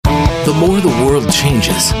The more the world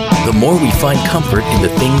changes, the more we find comfort in the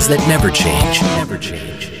things that never change.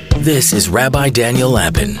 This is Rabbi Daniel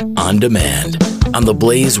Lapin On Demand on the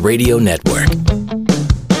Blaze Radio Network.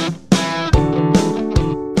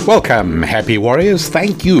 Welcome, happy warriors.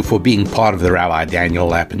 Thank you for being part of the Rabbi Daniel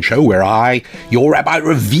Lapin Show, where I, your rabbi,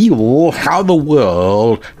 reveal how the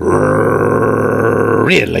world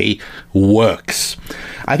really works.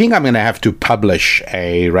 I think I'm going to have to publish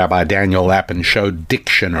a Rabbi Daniel Lapin Show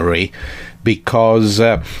dictionary because,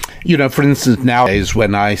 for instance, nowadays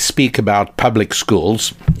when I speak about public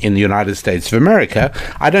schools in the United States of America,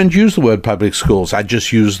 I don't use the word public schools. I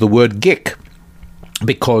just use the word GIC,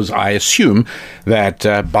 because I assume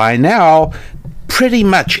that by now, pretty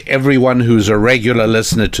much everyone who's a regular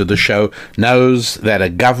listener to the show knows that a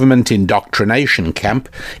government indoctrination camp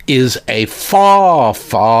is a far,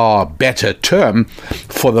 far better term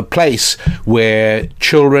for the place where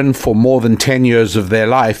children for more than 10 years of their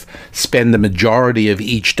life spend the majority of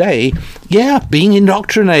each day, being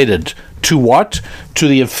indoctrinated. To what? To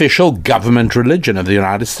the official government religion of the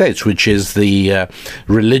United States, which is the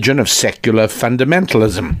religion of secular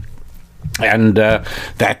fundamentalism. And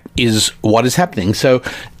that is what is happening. So,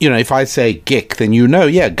 if I say GIC, then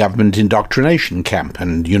government indoctrination camp,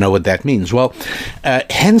 and you know what that means. Well,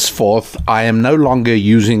 henceforth, I am no longer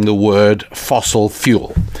using the word fossil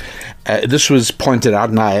fuel. This was pointed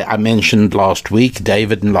out, and I mentioned last week,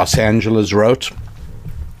 David in Los Angeles wrote,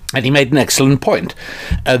 and he made an excellent point.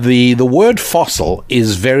 The word fossil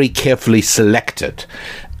is very carefully selected.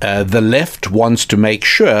 The left wants to make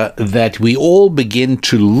sure that we all begin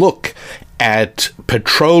to look at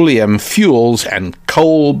petroleum fuels and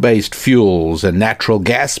coal-based fuels and natural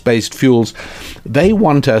gas-based fuels. They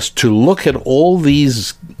want us to look at all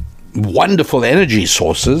these wonderful energy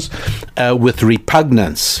sources with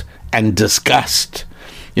repugnance and disgust.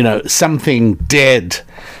 Something dead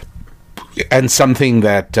and something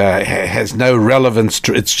that has no relevance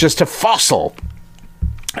to it's just a fossil.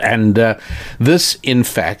 And this, in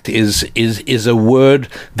fact, is a word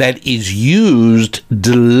that is used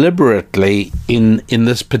deliberately in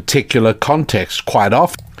this particular context quite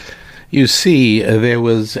often. You see, there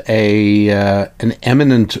was an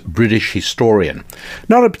eminent British historian,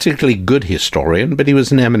 not a particularly good historian, but he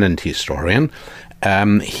was an eminent historian.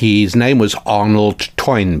 His name was Arnold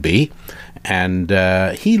Toynbee. And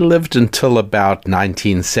he lived until about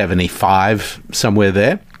 1975, somewhere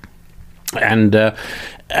there. And,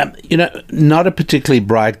 not a particularly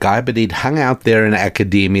bright guy, but he'd hung out there in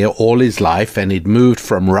academia all his life, and he'd moved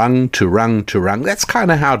from rung to rung to rung. That's kind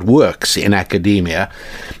of how it works in academia.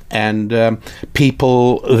 And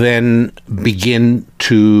people then begin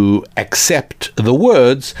to accept the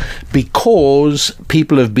words because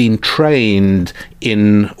people have been trained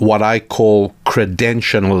in what I call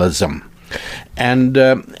credentialism. And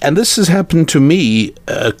this has happened to me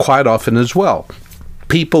quite often as well.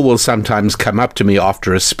 People will sometimes come up to me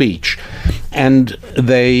after a speech, and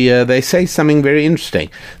they say something very interesting.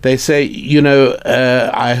 They say,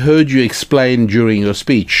 I heard you explain during your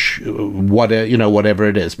speech whatever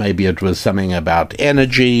it is. Maybe it was something about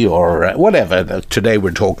energy or whatever. Today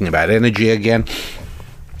we're talking about energy again,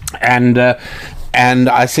 and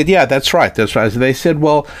I said, yeah, that's right. They said,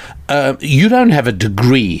 well, you don't have a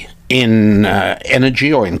degree in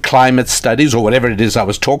energy or in climate studies or whatever it is I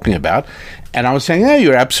was talking about. And I was saying, oh,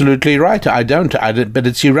 you're absolutely right. I don't, but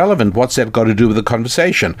it's irrelevant. What's that got to do with the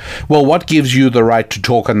conversation? Well, what gives you the right to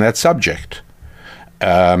talk on that subject?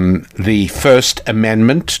 The First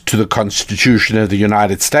Amendment to the Constitution of the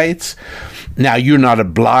United States. Now, you're not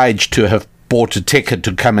obliged to have bought a ticket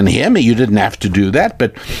to come and hear me. You didn't have to do that.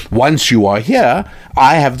 But once you are here,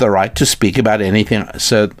 I have the right to speak about anything.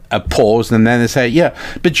 So a pause, and then they say, yeah,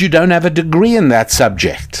 but you don't have a degree in that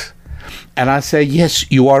subject. And I say, yes,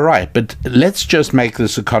 you are right, but let's just make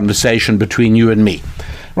this a conversation between you and me,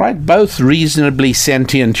 right? Both reasonably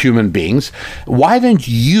sentient human beings. Why don't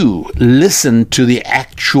you listen to the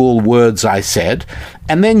actual words I said,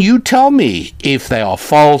 and then you tell me if they are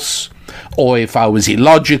false, or if I was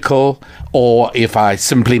illogical, or if I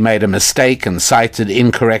simply made a mistake and cited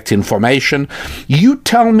incorrect information. You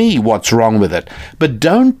tell me what's wrong with it, but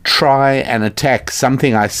don't try and attack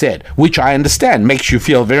something I said, which I understand makes you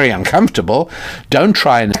feel very uncomfortable. Don't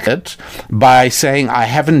try and attack it by saying I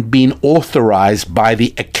haven't been authorized by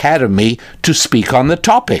the Academy to speak on the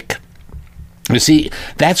topic. You see,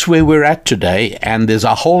 that's where we're at today, and there's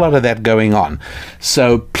a whole lot of that going on.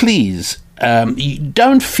 So please, you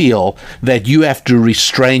don't feel that you have to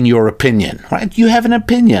restrain your opinion, right? You have an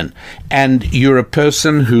opinion, and you're a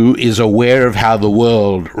person who is aware of how the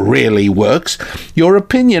world really works. Your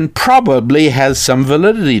opinion probably has some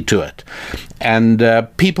validity to it. And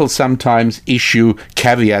people sometimes issue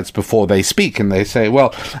caveats before they speak, and they say,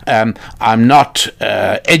 well, I'm not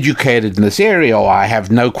educated in this area, or I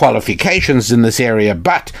have no qualifications in this area.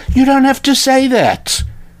 But you don't have to say that.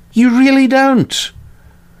 You really don't.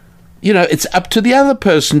 You know, it's up to the other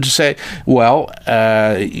person to say, well,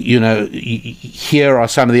 here are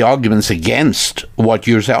some of the arguments against what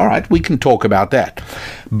you say. All right, we can talk about that.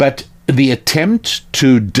 But the attempt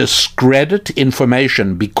to discredit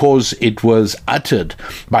information because it was uttered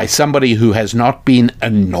by somebody who has not been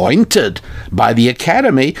anointed by the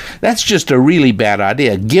academy, that's just a really bad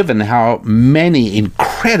idea, given how many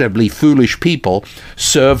incredibly foolish people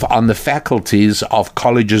serve on the faculties of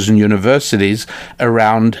colleges and universities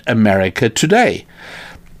around America today.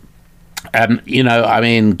 Talk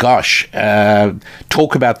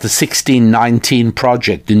about the 1619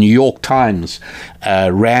 Project. The New York Times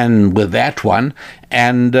ran with that one,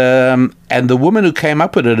 and the woman who came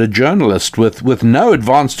up with it, a journalist with no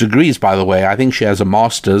advanced degrees, by the way. I think she has a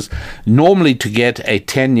master's. Normally, to get a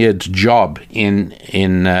tenured job in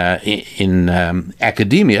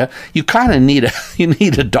academia, you kind of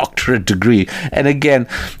need a doctorate degree. And again,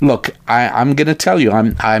 look, I'm going to tell you,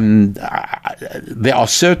 there are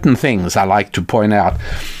certain things I like to point out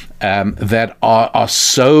that are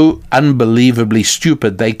so unbelievably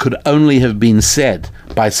stupid they could only have been said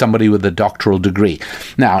by somebody with a doctoral degree.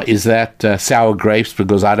 Now, is that sour grapes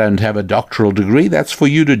because I don't have a doctoral degree? That's for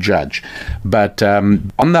you to judge. But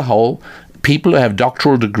on the whole, people who have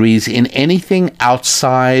doctoral degrees in anything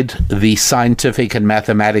outside the scientific and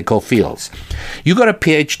mathematical fields. You got a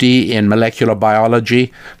PhD in molecular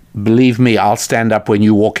biology. Believe me, I'll stand up when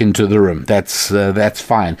you walk into the room. That's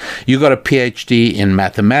fine. You got a PhD in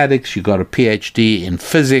mathematics. You got a PhD in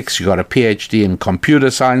physics. You got a PhD in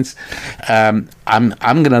computer science. I'm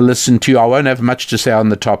going to listen to you. I won't have much to say on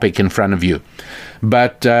the topic in front of you,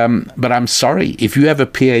 but I'm sorry if you have a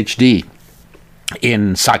PhD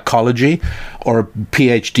in psychology or a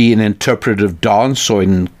PhD in interpretive dance or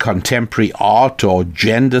in contemporary art or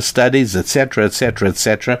gender studies, etc., etc.,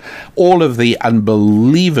 etc., all of the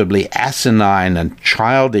unbelievably asinine and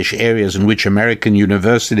childish areas in which American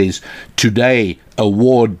universities today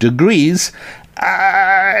award degrees,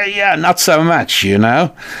 not so much,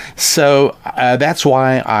 So that's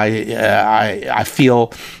why I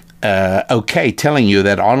feel okay telling you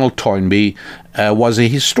that Arnold Toynbee was a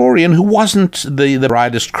historian who wasn't the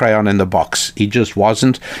brightest crayon in the box. He just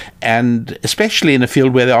wasn't, and especially in a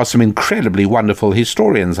field where there are some incredibly wonderful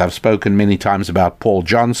historians. I've spoken many times about Paul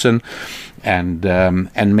Johnson and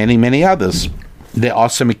many, many others. There are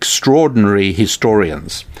some extraordinary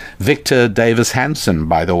historians. Victor Davis Hanson,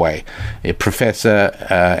 by the way, a professor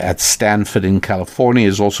at Stanford in California,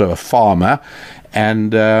 is also a farmer,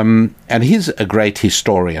 and he's a great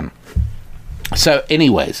historian. So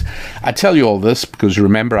anyways, I tell you all this because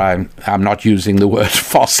remember I'm not using the word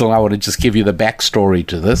fossil. I want to just give you the backstory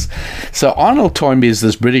to this. So Arnold Toynbee is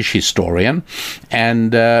this British historian,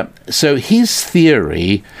 and so his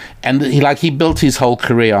theory, and he built his whole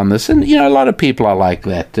career on this. And a lot of people are like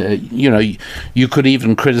that. You could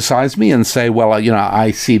even criticize me and say, well,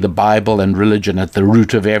 I see the Bible and religion at the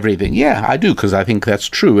root of everything. Yeah, I do, because I think that's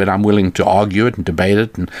true, and I'm willing to argue it and debate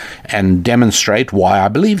it and demonstrate why I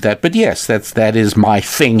believe that. But yes, that is my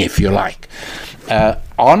thing, if you like.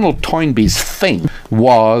 Arnold Toynbee's thing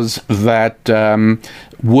was that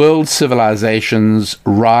world civilizations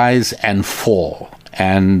rise and fall.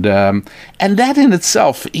 And that in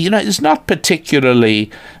itself, is not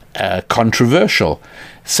particularly controversial.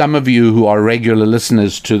 Some of you who are regular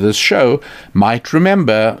listeners to this show might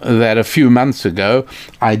remember that a few months ago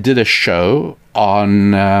I did a show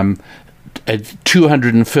on a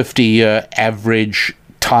 250-year average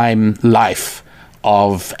time life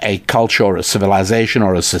of a culture or a civilization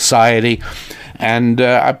or a society. And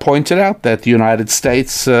I pointed out that the United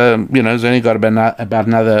States, has only got about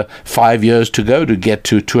another 5 years to go to get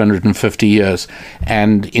to 250 years.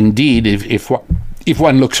 And indeed, if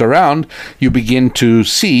one looks around, you begin to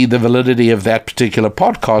see the validity of that particular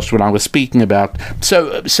podcast when I was speaking about.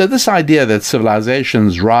 So this idea that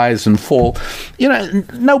civilizations rise and fall,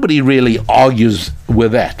 nobody really argues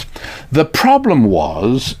with that. The problem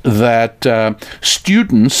was that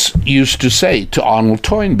students used to say to Arnold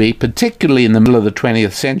Toynbee, particularly in the middle of the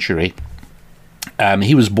 20th century,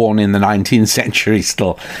 he was born in the 19th century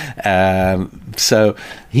still, so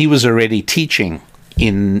he was already teaching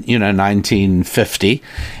in 1950,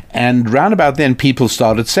 and round about then people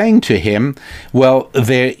started saying to him, well,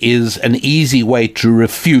 there is an easy way to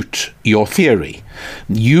refute your theory.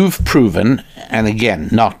 You've proven, and again,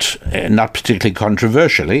 not particularly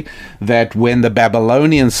controversially, that when the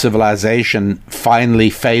Babylonian civilization finally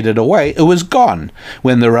faded away, it was gone.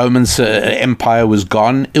 When the Roman Empire was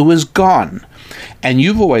gone, it was gone. And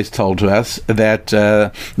you've always told us that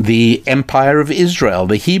the Empire of Israel,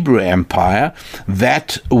 the Hebrew Empire,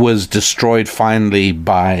 that was destroyed finally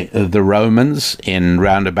by the Romans in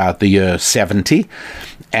round about the year 70,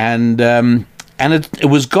 and it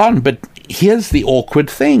was gone. But here's the awkward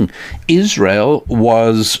thing. Israel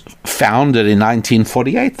was founded in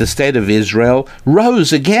 1948. The state of Israel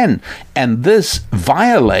rose again. And this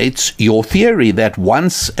violates your theory that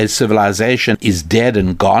once a civilization is dead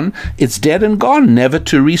and gone, it's dead and gone, never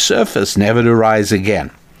to resurface, never to rise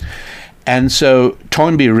again. And so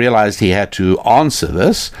Toynbee realized he had to answer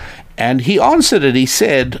this, and he answered it. He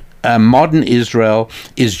said, modern Israel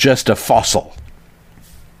is just a fossil.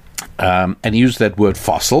 And he used that word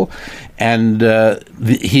fossil, and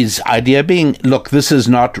his idea being, look, this is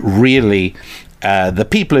not really, the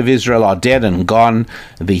people of Israel are dead and gone,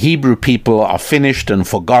 the Hebrew people are finished and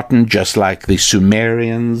forgotten, just like the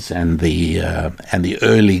Sumerians and the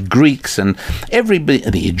early Greeks and everybody,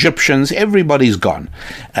 the Egyptians, everybody's gone,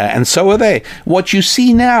 and so are they. What you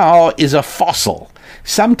see now is a fossil.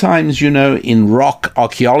 Sometimes, in rock,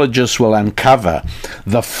 archaeologists will uncover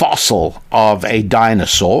the fossil of a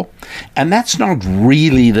dinosaur, and that's not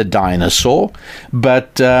really the dinosaur,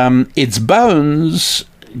 but its bones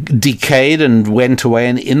decayed and went away,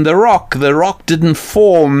 and in the rock didn't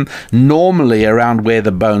form normally around where the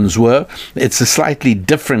bones were. It's a slightly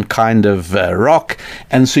different kind of rock,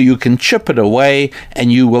 and so you can chip it away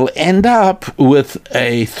and you will end up with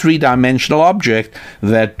a three-dimensional object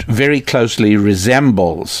that very closely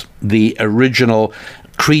resembles the original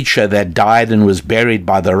creature that died and was buried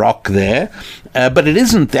by the rock there, but it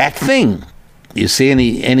isn't that thing. You see,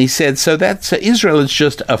 and he said, so that's Israel is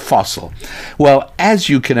just a fossil. Well, as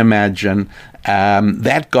you can imagine,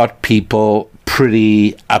 that got people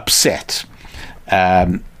pretty upset.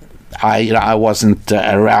 I wasn't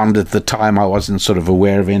around at the time. I wasn't sort of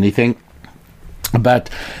aware of anything. But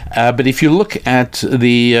if you look at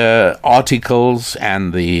the articles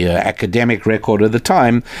and the academic record of the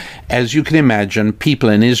time, as you can imagine, people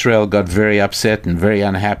in Israel got very upset and very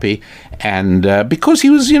unhappy, and because he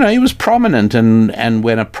was prominent, and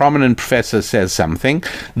when a prominent professor says something,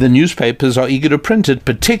 the newspapers are eager to print it,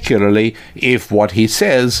 particularly if what he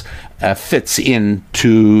says fits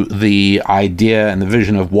into the idea and the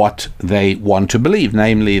vision of what they want to believe,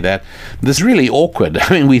 namely that this is really awkward.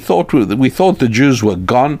 I mean, we thought the Jews were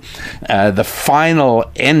gone. The final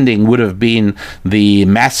ending would have been the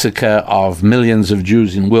massacre of millions of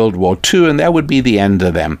Jews in World War II, and that would be the end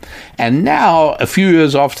of them. And now, a few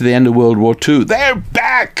years after the end of World War II, they're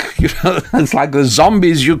back. It's like the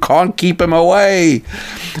zombies. You can't keep them away.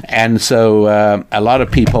 And so a lot of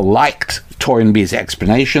people liked Toynbee's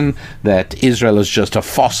explanation that Israel is just a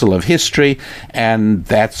fossil of history, and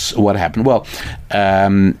that's what happened. Well,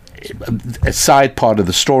 a side part of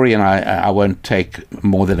the story, and I won't take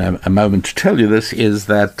more than a moment to tell you this, is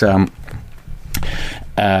that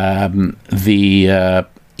the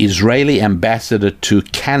Israeli ambassador to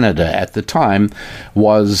Canada at the time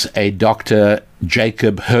was a Dr.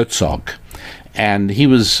 Jacob Herzog. And he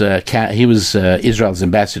was Israel's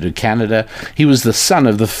ambassador to Canada. He was the son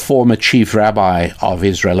of the former chief rabbi of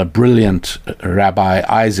Israel, a brilliant Rabbi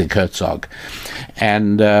Isaac Herzog.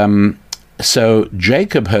 And so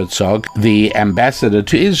Jacob Herzog, the ambassador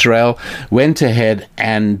to Israel, went ahead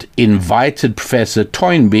and invited Professor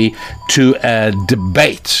Toynbee to a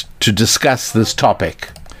debate to discuss this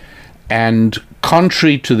topic. And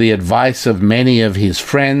contrary to the advice of many of his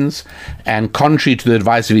friends, and contrary to the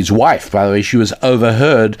advice of his wife, by the way, she was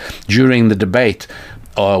overheard during the debate,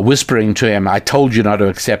 whispering to him, I told you not to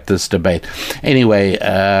accept this debate. Anyway,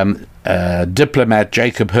 diplomat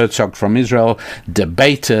Jacob Herzog from Israel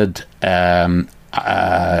debated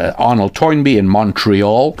Arnold Toynbee in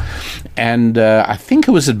Montreal, and I think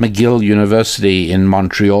it was at McGill University in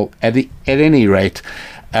Montreal. At any rate,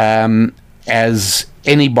 as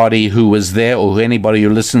anybody who was there, or anybody who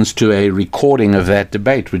listens to a recording of that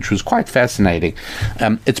debate, which was quite fascinating,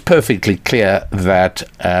 it's perfectly clear that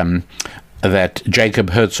that Jacob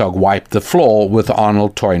Herzog wiped the floor with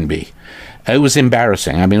Arnold Toynbee. It was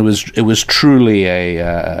embarrassing. I mean, it was truly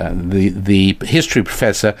the history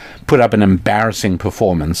professor put up an embarrassing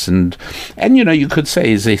performance, and you could say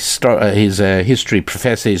he's a history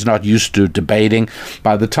professor. He's not used to debating.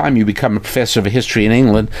 By the time you become a professor of history in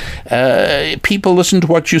England, people listen to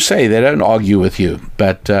what you say. They don't argue with you.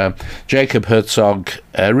 But Jacob Herzog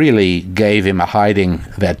really gave him a hiding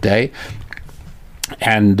that day,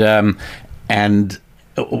 and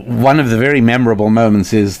one of the very memorable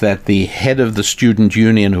moments is that the head of the student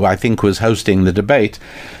union, who I think was hosting the debate,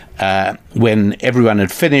 when everyone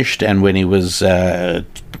had finished and when he was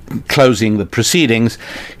closing the proceedings,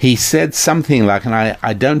 he said something like, and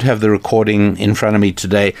I don't have the recording in front of me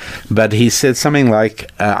today, but he said something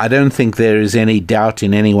like, I don't think there is any doubt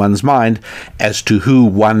in anyone's mind as to who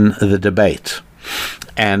won the debate.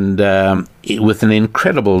 And with an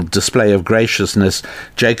incredible display of graciousness,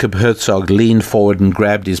 Jacob Herzog leaned forward and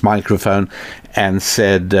grabbed his microphone and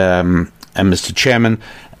said, Mr. Chairman,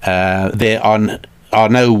 there are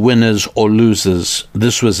no winners or losers.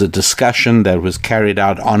 This was a discussion that was carried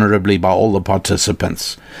out honorably by all the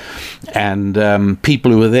participants. And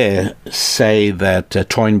people who were there say that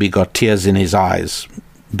Toynbee got tears in his eyes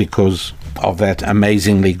because of that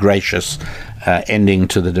amazingly gracious ending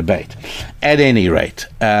to the debate. At any rate,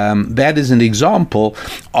 that is an example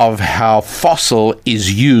of how fossil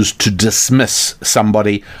is used to dismiss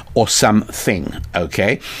somebody or something,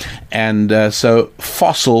 okay? And so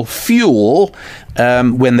fossil fuel,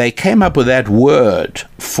 when they came up with that word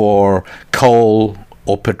for coal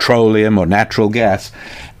or petroleum or natural gas,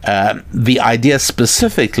 the idea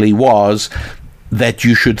specifically was that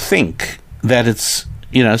you should think that it's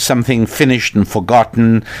something finished and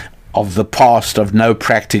forgotten, of the past, of no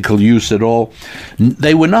practical use at all.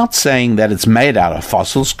 They were not saying that it's made out of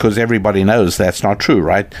fossils, because everybody knows that's not true,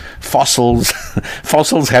 right? Fossils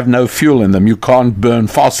have no fuel in them. You can't burn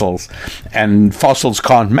fossils, and fossils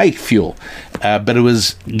can't make fuel. But it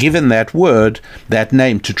was given that word, that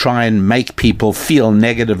name, to try and make people feel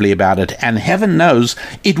negatively about it. And heaven knows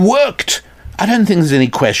it worked. I don't think there's any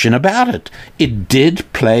question about it. It did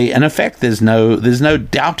play an effect. There's no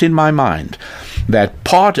doubt in my mind that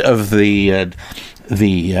part of the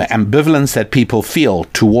ambivalence that people feel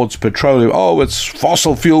towards petroleum, it's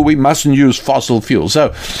fossil fuel, we mustn't use fossil fuel. So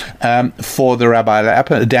for the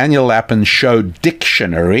Rabbi Daniel Lapin Show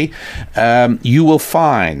Dictionary, you will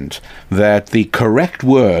find that the correct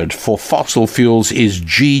word for fossil fuels is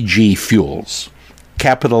GG fuels.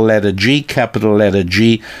 Capital letter G, capital letter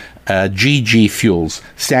G, GG fuels,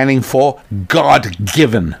 standing for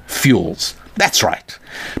God-given fuels. That's right.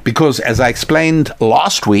 Because as I explained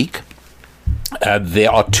last week,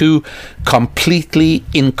 there are two completely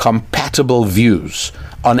incompatible views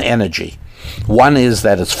on energy. One is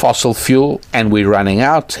that it's fossil fuel and we're running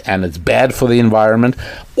out and it's bad for the environment.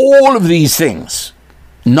 All of these things,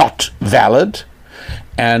 not valid.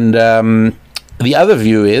 And the other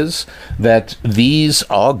view is that these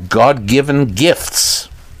are God-given gifts.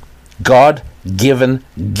 God-given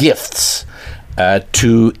gifts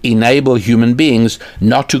to enable human beings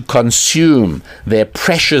not to consume their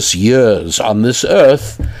precious years on this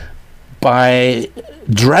earth by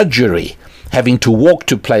drudgery, having to walk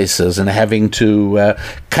to places and having to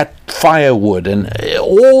cut firewood and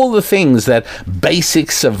all the things that basic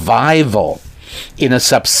survival in a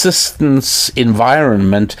subsistence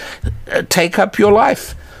environment take up your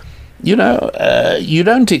life. You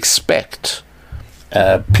don't expect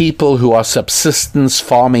people who are subsistence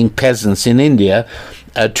farming peasants in India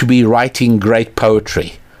to be writing great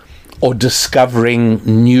poetry or discovering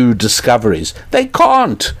new discoveries. They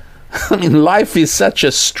can't. I mean, life is such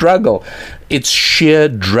a struggle. It's sheer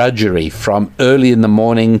drudgery from early in the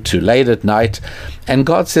morning to late at night. And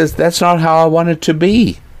God says, that's not how I want it to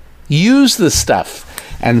be. Use the stuff.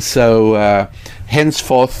 And so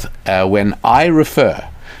henceforth, when I refer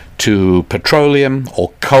to petroleum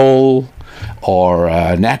or coal or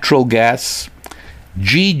natural gas,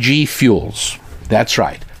 GG fuels. That's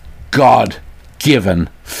right. God-given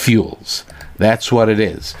fuels. That's what it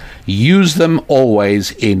is. Use them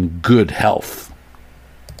always in good health.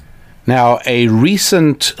 Now, a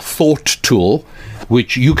recent thought tool,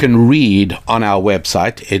 which you can read on our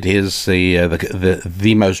website, it is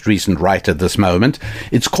the most recent right at this moment.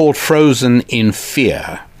 It's called Frozen in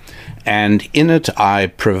Fear. And in it, I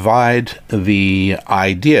provide the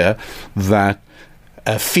idea that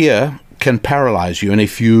fear can paralyze you. And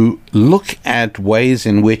if you look at ways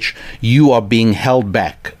in which you are being held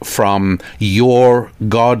back from your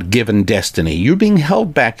God-given destiny, you're being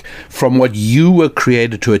held back from what you were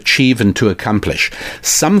created to achieve and to accomplish,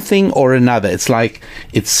 something or another. It's like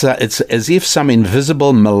it's as if some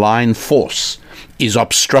invisible malign force is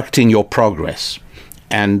obstructing your progress.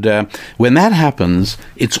 And when that happens,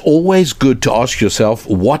 it's always good to ask yourself,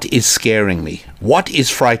 what is scaring me? What is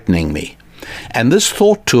frightening me? And this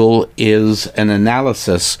thought tool is an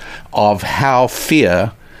analysis of how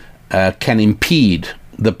fear can impede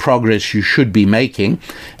the progress you should be making,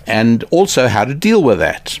 and also how to deal with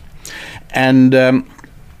that. And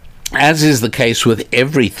as is the case with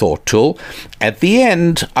every thought tool, at the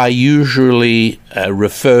end, I usually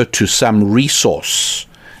refer to some resource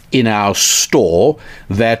in our store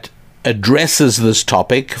that addresses this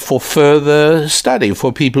topic for further study,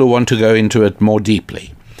 for people who want to go into it more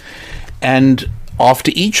deeply. And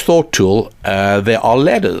after each thought tool, there are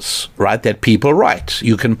letters, right, that people write.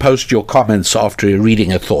 You can post your comments after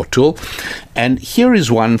reading a thought tool. And here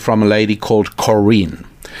is one from a lady called Corinne.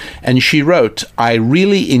 And she wrote, "I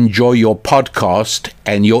really enjoy your podcast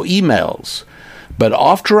and your emails, but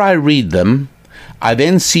after I read them, I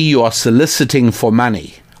then see you are soliciting for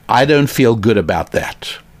money. I don't feel good about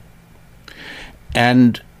that."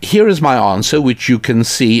 And here is my answer, which you can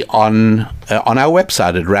see on our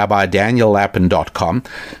website at rabbidaniellapin.com.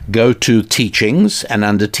 Go to Teachings, and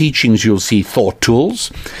under Teachings you'll see Thought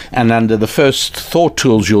Tools. And under the first Thought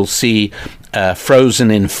Tools you'll see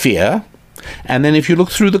Frozen in Fear. And then if you look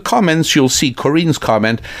through the comments, you'll see Corinne's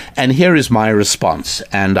comment. And here is my response,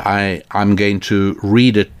 and I'm going to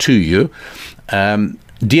read it to you.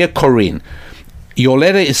 Dear Corinne, your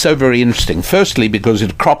letter is so very interesting, firstly, because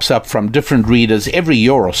it crops up from different readers every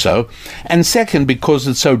year or so, and second, because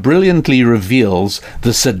it so brilliantly reveals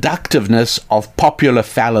the seductiveness of popular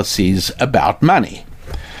fallacies about money.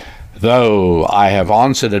 Though I have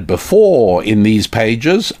answered it before in these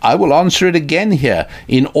pages, I will answer it again here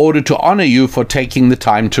in order to honor you for taking the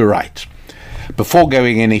time to write. Before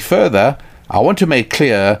going any further, I want to make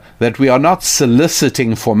clear that we are not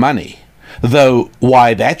soliciting for money. Though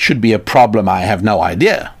why that should be a problem, I have no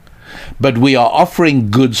idea. But we are offering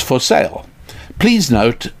goods for sale. Please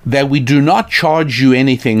note that we do not charge you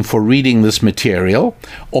anything for reading this material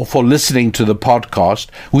or for listening to the podcast,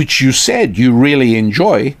 which you said you really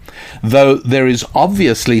enjoy, though there is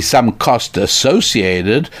obviously some cost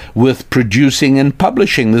associated with producing and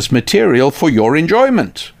publishing this material for your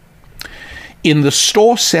enjoyment. In the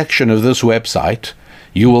store section of this website,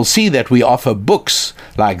 you will see that we offer books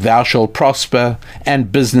like Thou Shalt Prosper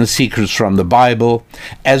and Business Secrets from the Bible,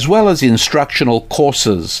 as well as instructional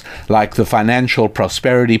courses like the Financial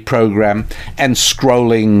Prosperity Program and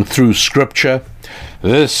Scrolling Through Scripture.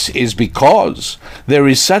 This is because there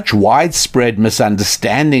is such widespread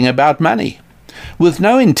misunderstanding about money. With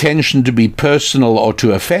no intention to be personal or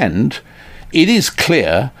to offend, it is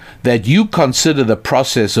clear that you consider the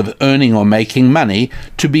process of earning or making money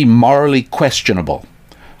to be morally questionable.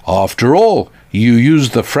 After all, you use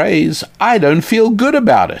the phrase, "I don't feel good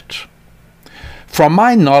about it." From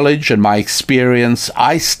my knowledge and my experience,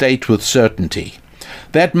 I state with certainty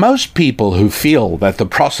that most people who feel that the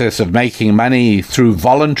process of making money through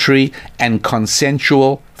voluntary and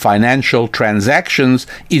consensual financial transactions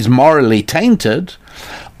is morally tainted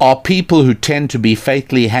are people who tend to be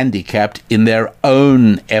fatally handicapped in their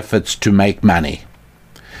own efforts to make money.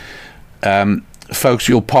 Folks,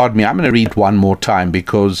 you'll pardon me, I'm going to read it one more time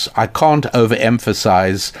because I can't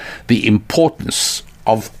overemphasize the importance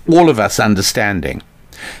of all of us understanding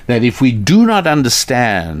that if we do not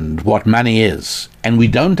understand what money is, and we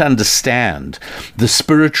don't understand the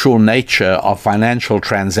spiritual nature of financial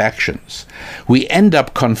transactions, we end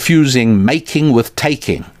up confusing making with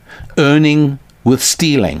taking, earning with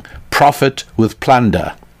stealing, profit with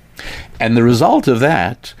plunder. And the result of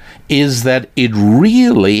that is that it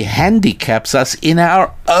really handicaps us in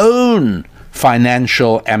our own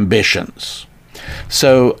financial ambitions.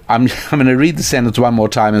 So I'm going to read the sentence one more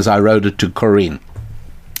time as I wrote it to Corinne.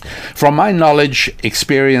 From my knowledge,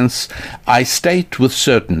 experience, I state with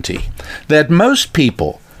certainty that most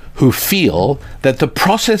people who feel that the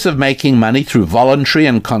process of making money through voluntary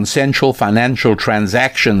and consensual financial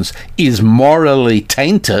transactions is morally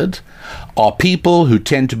tainted are people who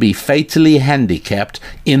tend to be fatally handicapped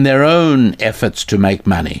in their own efforts to make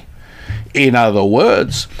money. In other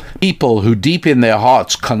words, people who deep in their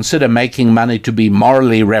hearts consider making money to be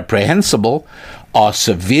morally reprehensible are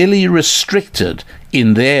severely restricted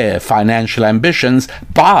in their financial ambitions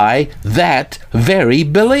by that very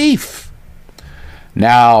belief.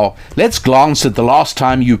 Now, let's glance at the last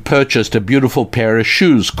time you purchased a beautiful pair of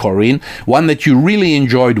shoes, Corinne, one that you really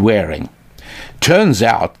enjoyed wearing. Turns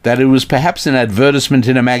out that it was perhaps an advertisement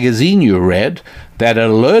in a magazine you read that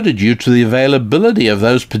alerted you to the availability of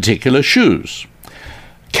those particular shoes.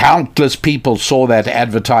 Countless people saw that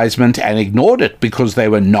advertisement and ignored it because they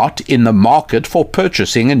were not in the market for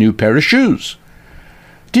purchasing a new pair of shoes.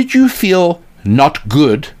 Did you feel not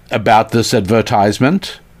good about this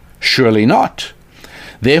advertisement? Surely not.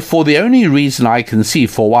 Therefore, the only reason I can see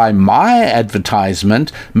for why my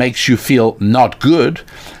advertisement makes you feel not good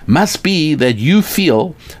must be that you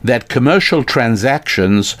feel that commercial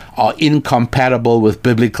transactions are incompatible with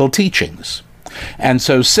biblical teachings. And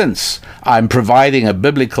so since I'm providing a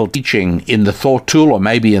biblical teaching in the Thought Tool, or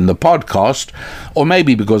maybe in the podcast, or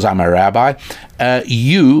maybe because I'm a rabbi,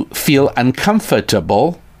 you feel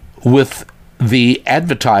uncomfortable with the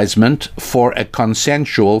advertisement for a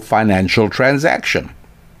consensual financial transaction.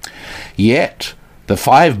 Yet, the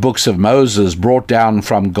 5 books of Moses brought down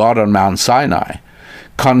from God on Mount Sinai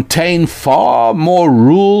contain far more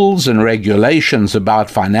rules and regulations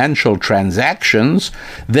about financial transactions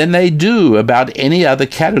than they do about any other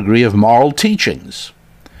category of moral teachings.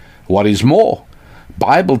 What is more,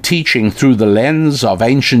 Bible teaching through the lens of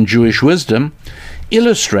ancient Jewish wisdom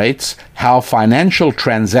illustrates how financial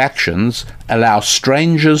transactions allow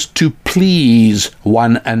strangers to please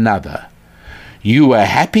one another. You were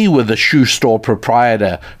happy with the shoe store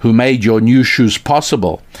proprietor who made your new shoes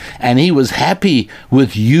possible, and he was happy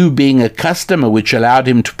with you being a customer, which allowed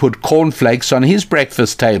him to put cornflakes on his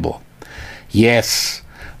breakfast table. Yes,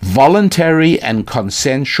 voluntary and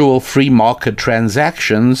consensual free market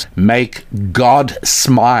transactions make God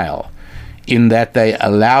smile, in that they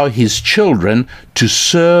allow his children to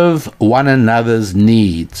serve one another's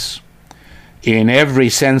needs. In every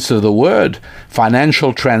sense of the word,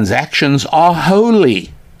 financial transactions are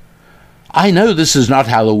holy. I know this is not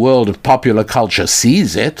how the world of popular culture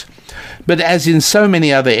sees it, but as in so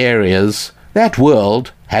many other areas, that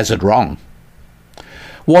world has it wrong.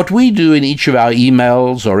 What we do in each of our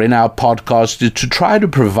emails or in our podcast is to try to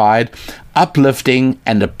provide uplifting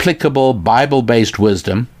and applicable Bible-based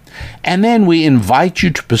wisdom, and then we invite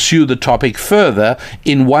you to pursue the topic further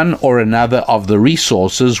in one or another of the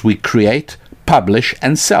resources we create, publish,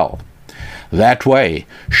 and sell. That way,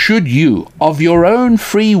 should you, of your own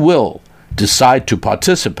free will, decide to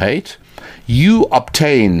participate, you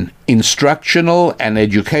obtain instructional and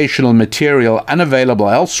educational material unavailable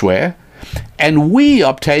elsewhere, and we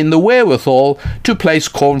obtain the wherewithal to place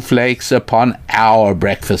cornflakes upon our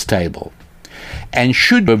breakfast table. And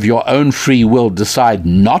should of your own free will decide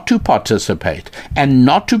not to participate and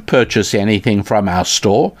not to purchase anything from our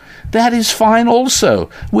store, that is fine also.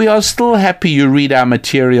 We are still happy you read our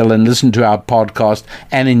material and listen to our podcast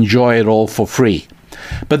and enjoy it all for free.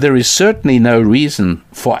 But there is certainly no reason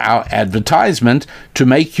for our advertisement to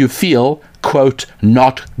make you feel, quote,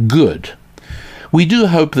 not good. We do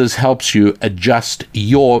hope this helps you adjust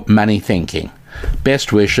your money thinking.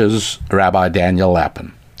 Best wishes, Rabbi Daniel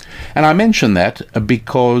Lapin. And I mention that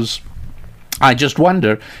because I just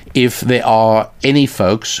wonder if there are any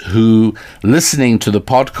folks who, listening to the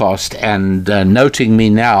podcast and noting me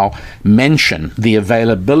now, mention the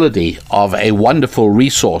availability of a wonderful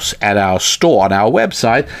resource at our store on our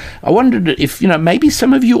website. I wondered if, maybe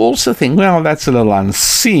some of you also think, well, that's a little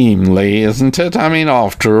unseemly, isn't it? I mean,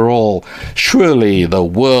 after all, surely the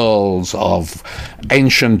worlds of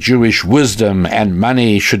ancient Jewish wisdom and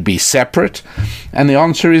money should be separate. And the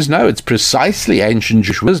answer is no. It's precisely ancient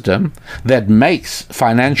Jewish wisdom that makes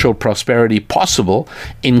financial prosperity possible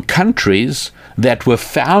in countries that were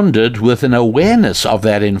founded with an awareness of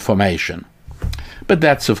that information. But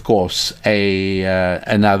that's, of course,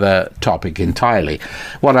 another topic entirely.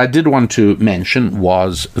 What I did want to mention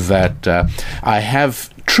was that I have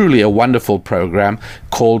truly a wonderful program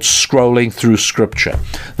called Scrolling Through Scripture.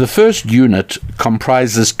 The first unit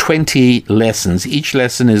comprises 20 lessons. Each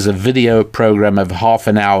lesson is a video program of half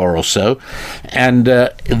an hour or so, and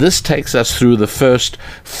this takes us through the first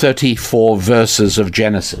 34 verses of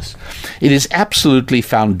Genesis. It is absolutely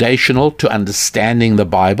foundational to understanding the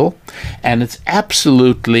Bible, and it's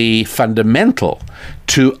absolutely fundamental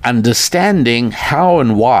to understanding how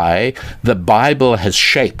and why the Bible has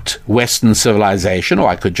shaped Western civilization, or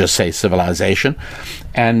I could just say civilization,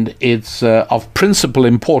 and it's of principal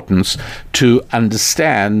importance to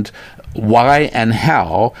understand why and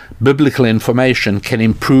how biblical information can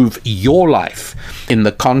improve your life in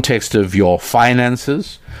the context of your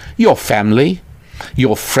finances, your family,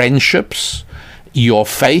 your friendships, your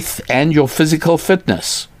faith, and your physical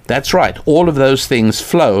fitness. That's right. All of those things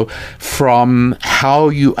flow from how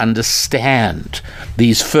you understand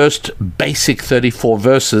these first basic 34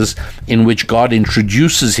 verses in which God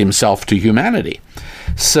introduces himself to humanity.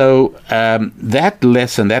 So that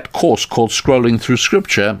lesson, that course called Scrolling Through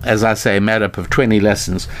Scripture, as I say, made up of 20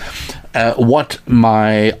 lessons, what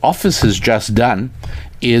my office has just done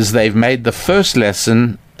is they've made the first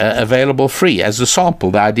lesson available free as a sample.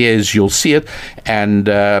 The idea is you'll see it, and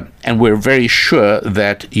we're very sure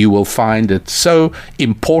that you will find it so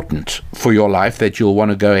important for your life that you'll want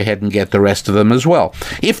to go ahead and get the rest of them as well.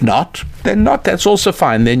 If not, then not. That's also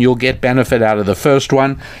fine. Then you'll get benefit out of the first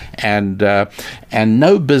one, and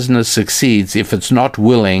no business succeeds if it's not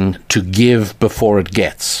willing to give before it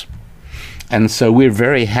gets. And so we're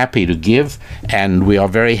very happy to give, and we are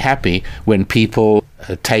very happy when people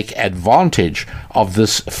take advantage of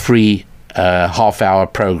this free half-hour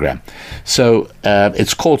program. So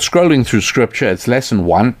it's called Scrolling Through Scripture. It's lesson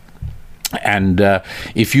 1. And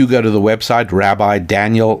if you go to the website,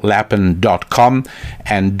 RabbiDanielLapin.com,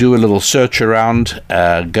 and do a little search around,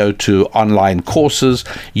 go to online courses,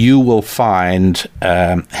 you will find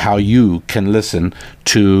how you can listen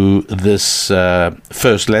to this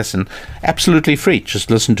first lesson absolutely free. Just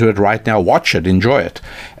listen to it right now, watch it, enjoy it.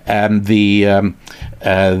 The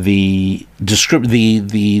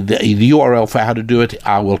URL for how to do it,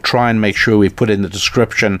 I will try and make sure we put in the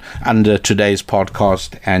description under today's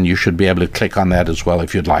podcast, and you should be able to click on that as well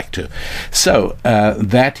if you'd like to. So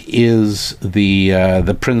that is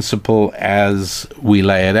the principle as we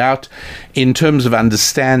lay it out in terms of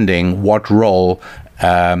understanding what role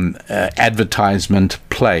advertisement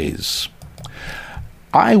plays.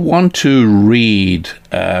 I want to read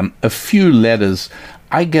a few letters.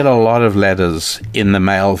 I get a lot of letters in the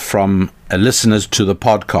mail from listeners to the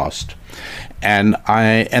podcast, and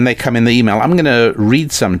they come in the email. I'm going to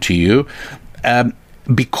read some to you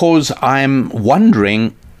because I'm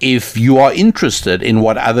wondering if you are interested in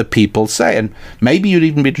what other people say, and maybe you'd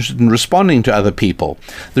even be interested in responding to other people.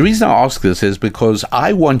 The reason I ask this is because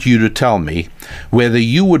I want you to tell me whether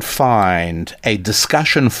you would find a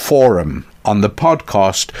discussion forum on the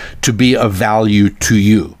podcast to be of value to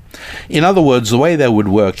you. In other words, the way that would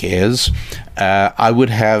work is I would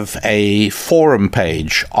have a forum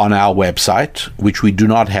page on our website, which we do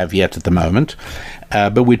not have yet at the moment,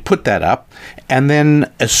 but we'd put that up. And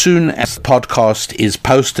then as soon as the podcast is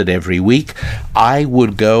posted every week, I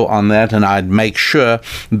would go on that and I'd make sure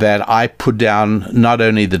that I put down not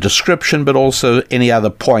only the description, but also any other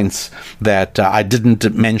points that I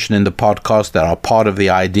didn't mention in the podcast that are part of the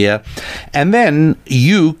idea. And then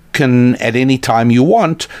you can, at any time you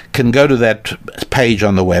want, can go to that page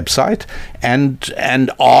on the website and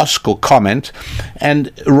ask or comment.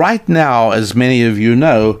 And right now, as many of you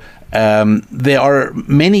know, there are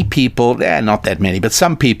many people, not that many, but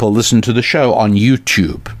some people listen to the show on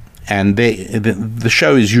YouTube. And the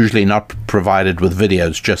show is usually not provided with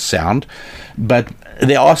videos, just sound. But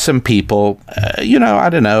there are some people, I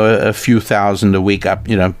don't know, a few thousand a week, up,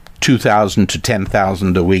 2,000 to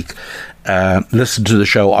 10,000 a week listen to the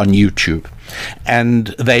show on YouTube. And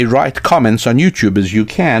they write comments on YouTube, as you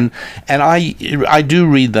can, and I do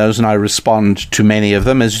read those and I respond to many of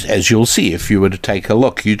them, as you'll see if you were to take a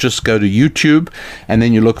look. You just go to YouTube and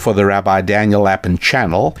then you look for the Rabbi Daniel Lapin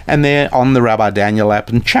channel, and there on the Rabbi Daniel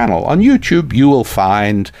Lapin channel on YouTube you will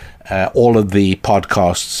find all of the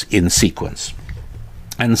podcasts in sequence.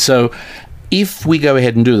 And so if we go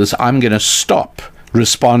ahead and do this, I'm going to stop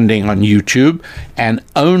responding on YouTube and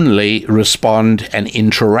only respond and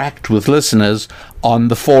interact with listeners on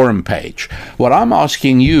the forum page. What I'm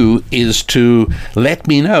asking you is to let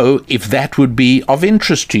me know if that would be of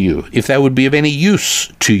interest to you, if that would be of any use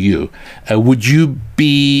to you. Would you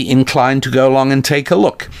be inclined to go along and take a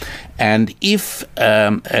look? And if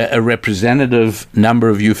a representative number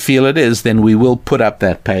of you feel it is, then we will put up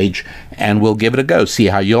that page and we'll give it a go, see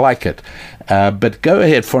how you like it. But go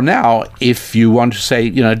ahead for now. If you want to say,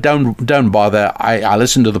 don't bother. I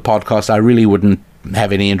listen to the podcast. I really wouldn't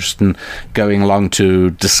have any interest in going along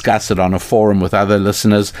to discuss it on a forum with other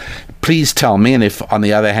listeners. Please tell me. And if, on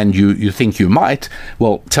the other hand, you think you might,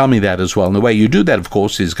 well, tell me that as well. And the way you do that, of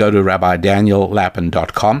course, is go to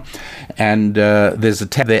RabbiDanielLapin.com, and there's a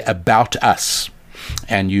tab there, About Us.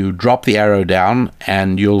 and you drop the arrow down,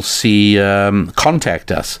 and you'll see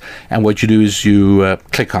contact us. And what you do is you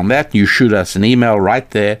click on that, you shoot us an email right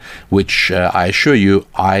there, which I assure you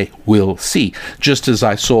I will see. Just as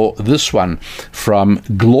I saw this one from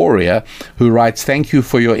Gloria, who writes, "Thank you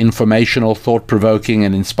for your informational, thought-provoking,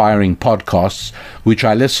 and inspiring podcasts, which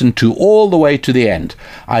I listen to all the way to the end.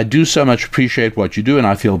 I do so much appreciate what you do, and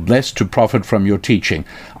I feel blessed to profit from your teaching.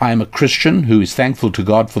 I am a Christian who is thankful to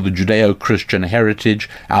God for the Judeo-Christian heritage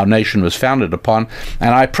our nation was founded upon,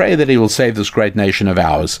 and I pray that he will save this great nation of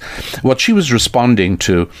ours." What she was responding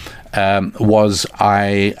to was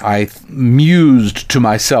I mused to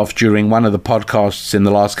myself during one of the podcasts in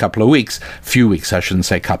the last few weeks.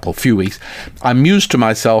 I mused to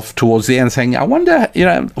myself towards the end saying, I wonder,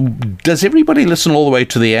 does everybody listen all the way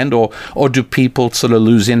to the end, or do people sort of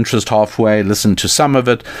lose interest halfway, listen to some of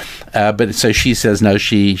it? But so she says, no,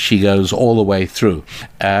 she goes all the way through.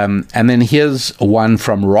 And then here's one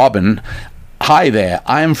from Robin. "Hi there,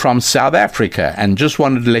 I am from South Africa and just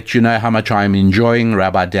wanted to let you know how much I am enjoying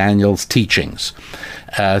Rabbi Daniel's teachings."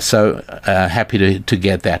 So happy to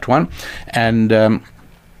get that one. And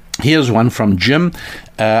here's one from Jim.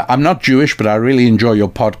 "I'm not Jewish, but I really enjoy your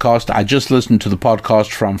podcast. I just listened to the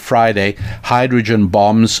podcast from Friday, Hydrogen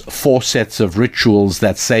Bombs, 4 Sets of Rituals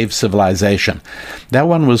That Save Civilization." That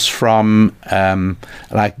one was from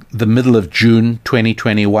like the middle of June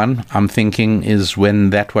 2021, I'm thinking, is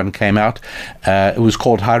when that one came out. It was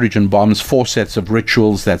called Hydrogen Bombs, 4 Sets of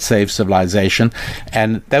Rituals That Save Civilization.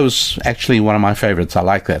 And that was actually one of my favorites. I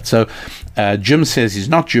like that. So Jim says he's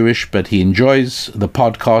not Jewish, but he enjoys the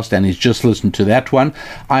podcast and he's just listened to that one.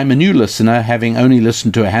 "I'm a new listener, having only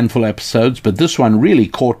listened to a handful of episodes, but this one really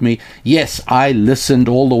caught me. Yes, I listened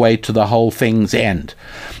all the way to the whole thing's end.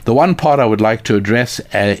 The one part I would like to address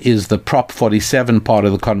is the Prop 47 part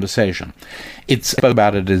of the conversation. It's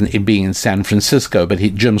about it being in San Francisco, but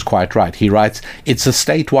Jim's quite right. He writes, it's a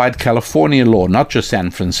statewide California law, not just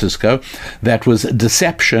San Francisco, that was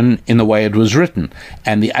deception in the way it was written,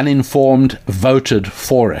 and the uninformed voted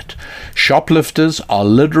for it. Shoplifters are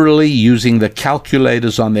literally using the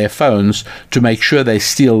calculators on their phones to make sure they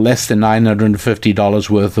steal less than $950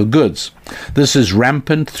 worth of goods. This is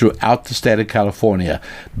rampant throughout the state of California.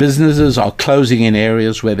 Businesses are closing in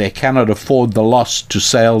areas where they cannot afford the loss to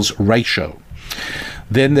sales ratio.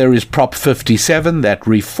 Then there is Prop 57 that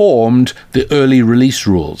reformed the early release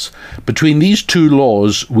rules. Between these two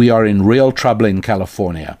laws, we are in real trouble in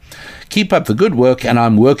California. Keep up the good work, and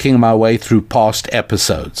I'm working my way through past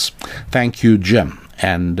episodes. Thank you, Jim.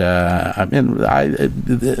 And by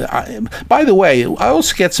the way, I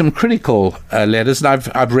also get some critical letters, and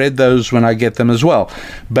I've read those when I get them as well.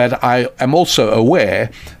 But I am also aware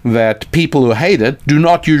that people who hate it do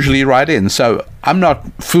not usually write in. So I'm not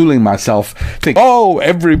fooling myself, think, oh,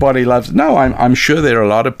 everybody loves it. No, I'm sure there are a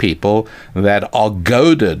lot of people that are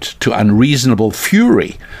goaded to unreasonable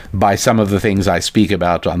fury by some of the things I speak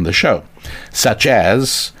about on the show, such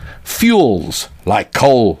as fuels like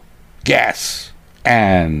coal, gas,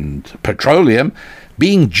 and petroleum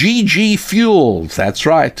being GG fuels. That's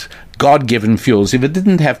right, God-given fuels. If it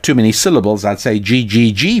didn't have too many syllables, I'd say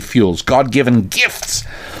GGG fuels, God-given gifts.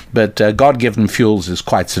 But God-given fuels is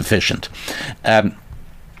quite sufficient.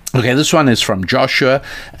 Okay, this one is from Joshua.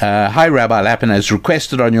 Hi, Rabbi Lapin. As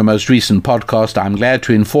requested on your most recent podcast, I'm glad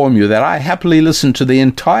to inform you that I happily listen to the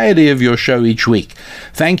entirety of your show each week.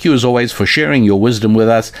 Thank you, as always, for sharing your wisdom with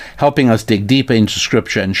us, helping us dig deeper into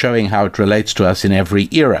Scripture and showing how it relates to us in every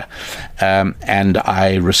era. And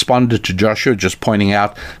I responded to Joshua just pointing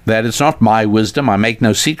out that it's not my wisdom. I make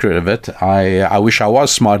no secret of it. I wish I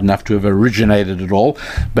was smart enough to have originated it all,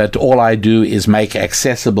 but all I do is make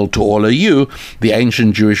accessible to all of you the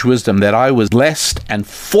ancient Jewish wisdom that I was blessed and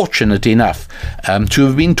fortunate enough to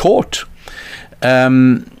have been taught.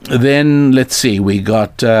 Then let's see, we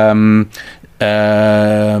got there were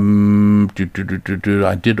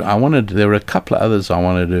a couple of others I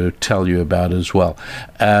wanted to tell you about as well.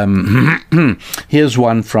 Here's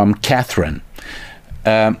one from Catherine.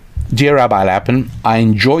 Dear Rabbi Lapin, I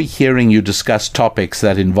enjoy hearing you discuss topics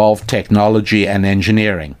that involve technology and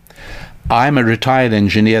engineering. I'm a retired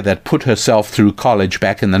engineer that put herself through college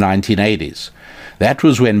back in the 1980s. That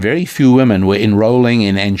was when very few women were enrolling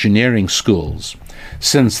in engineering schools.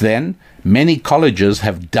 Since then, many colleges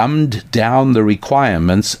have dumbed down the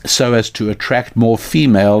requirements so as to attract more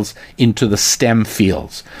females into the STEM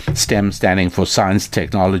fields. STEM standing for science,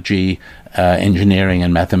 technology, engineering,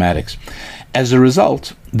 and mathematics. As a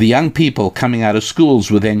result, the young people coming out of schools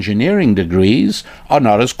with engineering degrees are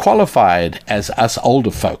not as qualified as us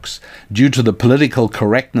older folks due to the political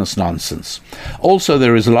correctness nonsense. Also,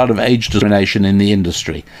 there is a lot of age discrimination in the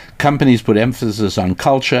industry. Companies put emphasis on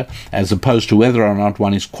culture as opposed to whether or not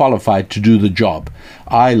one is qualified to do the job.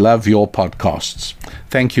 I love your podcasts.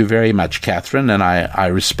 Thank you very much, Catherine. And I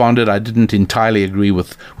responded. I didn't entirely agree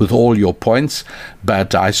with all your points,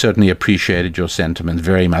 but I certainly appreciated your sentiment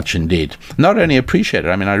very much indeed. Not only appreciate it,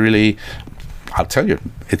 I mean, I'll tell you,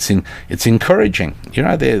 it's encouraging. You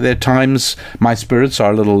know, there are times my spirits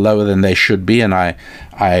are a little lower than they should be, and I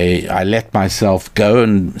let myself go,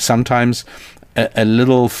 and sometimes a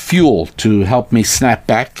little fuel to help me snap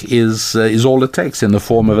back is all it takes in the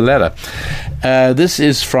form of a letter. This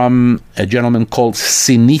is from a gentleman called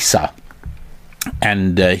Sinisa.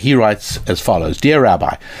 And he writes as follows. Dear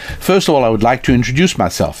Rabbi, first of all, I would like to introduce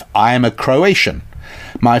myself. I am a Croatian.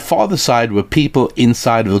 My father's side were people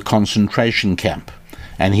inside of the concentration camp,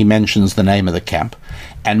 and he mentions the name of the camp,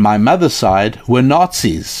 and my mother's side were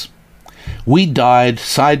Nazis. We died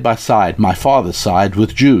side by side, my father's side,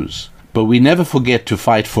 with Jews, but we never forget to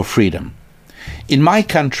fight for freedom. In my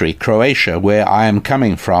country, Croatia, where I am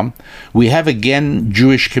coming from, we have again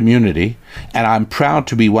Jewish community, and I'm proud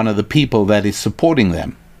to be one of the people that is supporting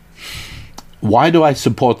them. Why do I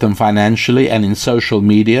support them financially and in social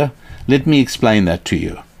media? Let me explain that to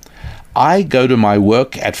you. I go to my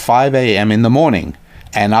work at 5 a.m. in the morning,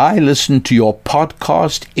 and I listen to your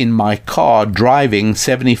podcast in my car driving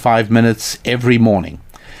 75 minutes every morning.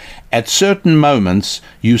 At certain moments,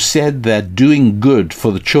 you said that doing good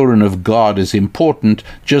for the children of God is important,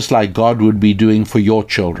 just like God would be doing for your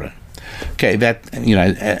children. Okay,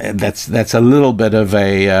 that's a little bit of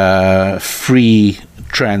a free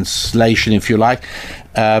translation, if you like,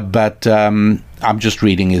 but I'm just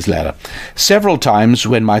reading his letter. Several times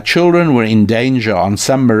when my children were in danger in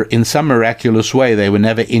some miraculous way, they were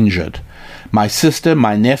never injured. My sister,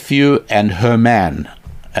 my nephew, and her man,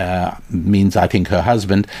 means I think her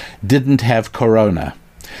husband, didn't have corona.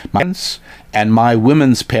 My parents and my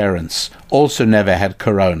women's parents also never had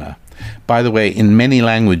corona. By the way, in many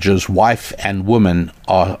languages, wife and woman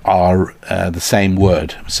are the same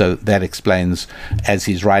word. So that explains, as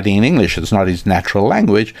he's writing in English, it's not his natural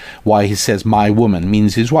language, why he says my woman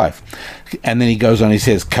means his wife. And then he goes on, he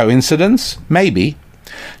says, coincidence? Maybe.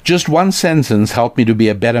 Just one sentence helped me to be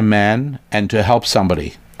a better man and to help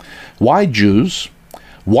somebody. Why Jews?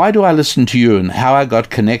 Why do I listen to you and how I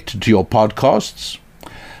got connected to your podcasts?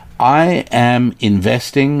 I am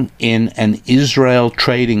investing in an Israel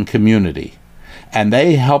trading community, and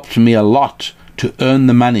they helped me a lot to earn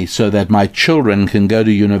the money so that my children can go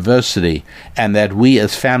to university and that we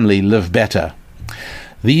as family live better.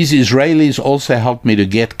 These Israelis also helped me to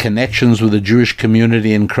get connections with the Jewish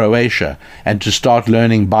community in Croatia and to start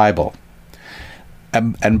learning Bible.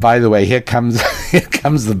 And by the way, here comes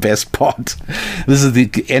the best part. This is the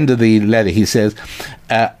end of the letter. He says,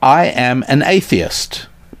 I am an atheist,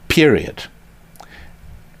 period.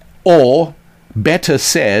 Or, better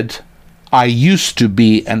said, I used to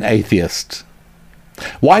be an atheist.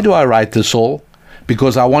 Why do I write this all?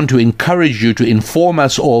 Because I want to encourage you to inform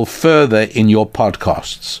us all further in your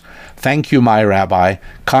podcasts. Thank you, my Rabbi.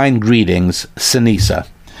 Kind greetings, Sinisa.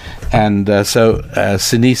 And so,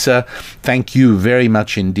 Sinisa, thank you very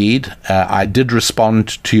much indeed. I did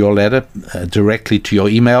respond to your letter directly to your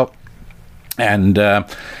email, and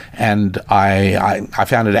I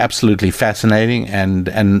found it absolutely fascinating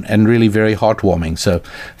and really very heartwarming. So,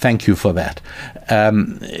 thank you for that.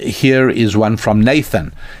 Here is one from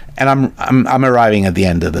Nathan, and I'm arriving at the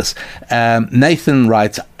end of this. Nathan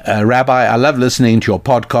writes, Rabbi, I love listening to your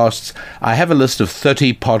podcasts. I have a list of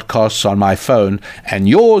 30 podcasts on my phone, and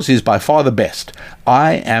yours is by far the best.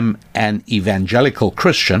 I am an evangelical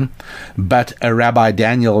Christian, but a Rabbi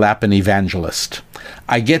Daniel Lapin evangelist.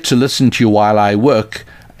 I get to listen to you while I work,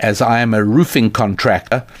 as I am a roofing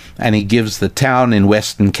contractor, and he gives the town in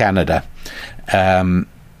Western Canada. So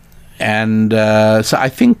I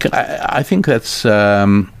think that's...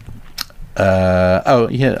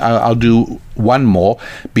 I'll do one more,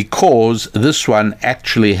 because this one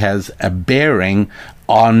actually has a bearing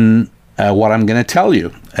on what I'm going to tell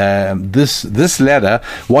you. This letter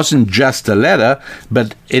wasn't just a letter,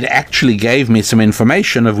 but it actually gave me some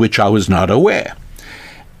information of which I was not aware.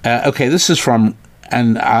 This is from,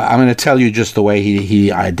 and I'm going to tell you just the way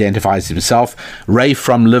he identifies himself, Ray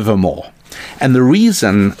from Livermore. And the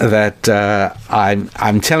reason that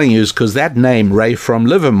I'm telling you is because that name, Ray from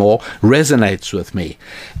Livermore, resonates with me.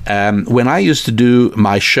 When I used to do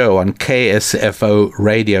my show on KSFO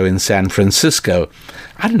radio in San Francisco,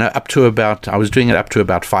 I don't know, I was doing it up to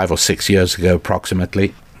about 5 or 6 years ago,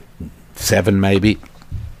 approximately 7 maybe.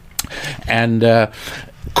 And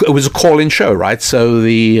it was a call-in show, right? So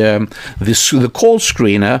the call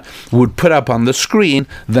screener would put up on the screen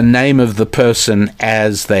the name of the person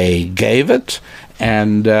as they gave it,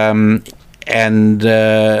 and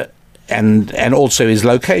also his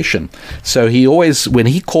location. So he always, when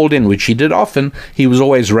he called in, which he did often, he was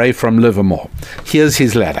always Ray from Livermore. Here's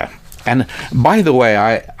his letter. And by the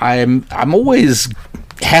way, I'm always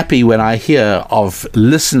happy when I hear of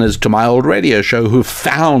listeners to my old radio show who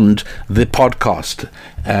found the podcast.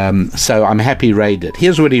 So I'm happy Ray did.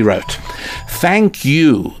 Here's what he wrote. Thank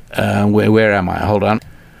you. Where am I? Hold on.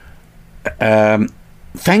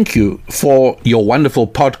 Thank you for your wonderful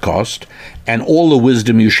podcast and all the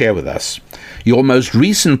wisdom you share with us. Your most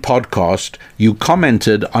recent podcast, you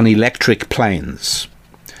commented on electric planes.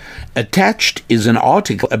 Attached is an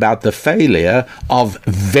article about the failure of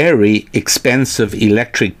very expensive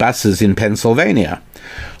electric buses in Pennsylvania.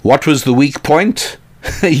 What was the weak point?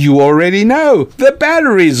 You already know. The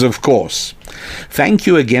batteries, of course. Thank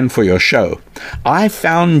you again for your show. I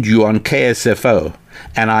found you on KSFO,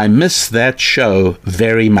 and I miss that show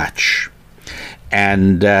very much.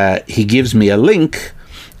 And he gives me a link,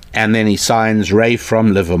 and then he signs Ray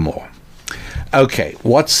from Livermore. Okay,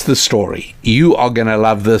 what's the story? You are going to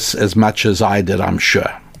love this as much as I did, I'm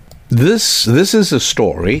sure. This is a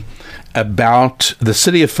story about the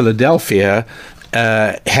city of Philadelphia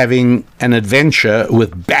having an adventure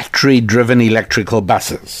with battery-driven electrical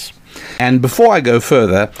buses. And before I go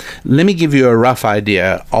further, let me give you a rough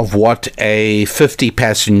idea of what a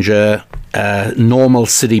 50-passenger normal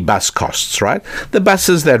city bus costs, right? The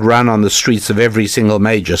buses that run on the streets of every single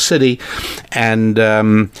major city, and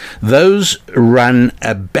those run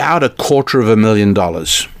about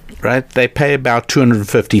 $250,000, right? They pay about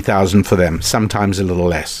 $250,000 for them, sometimes a little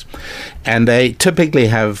less. And they typically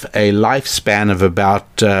have a lifespan of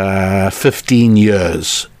about 15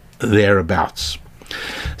 years, thereabouts.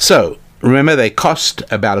 So, remember, they cost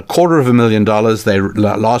about $250,000. They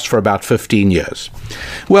last for about 15 years.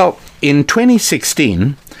 Well, in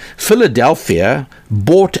 2016, Philadelphia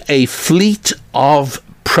bought a fleet of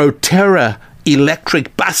Proterra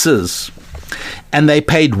electric buses, and they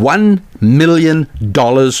paid $1 million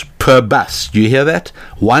per bus. Do you hear that?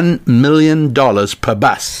 $1 million per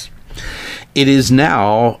bus. It is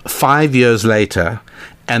now 5 years later,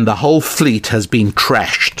 and the whole fleet has been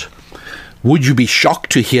trashed. Would you be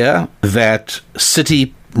shocked to hear that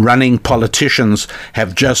city-running politicians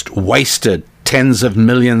have just wasted tens of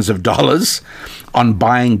millions of dollars on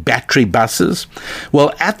buying battery buses?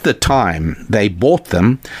 Well, at the time they bought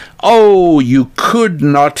them, you could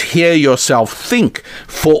not hear yourself think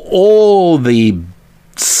for all the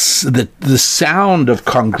sound of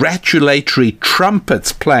congratulatory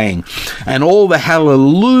trumpets playing and all the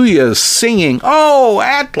hallelujahs singing. Oh,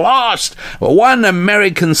 at last, one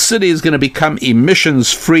American city is going to become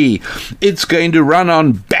emissions free. It's going to run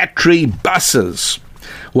on battery buses.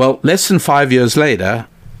 Well, less than 5 years later,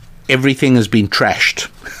 everything has been trashed.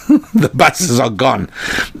 The buses are gone.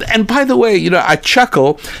 And by the way, I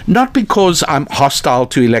chuckle, not because I'm hostile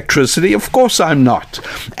to electricity. Of course I'm not.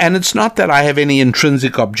 And it's not that I have any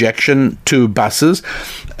intrinsic objection to buses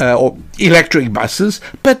or electric buses,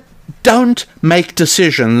 but don't make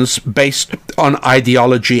decisions based on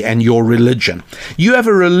ideology and your religion. You have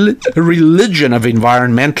a religion of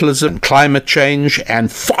environmentalism, climate change,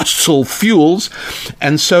 and fossil fuels.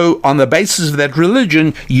 And so on the basis of that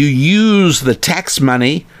religion, you use the tax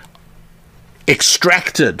money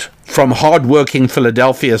extracted from hardworking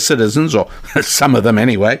Philadelphia citizens, or some of them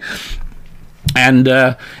anyway, and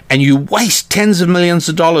you waste tens of millions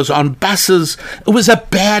of dollars on buses. It was a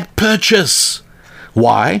bad purchase.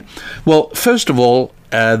 Why? Well, first of all,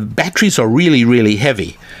 batteries are really, really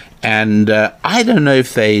heavy. And I don't know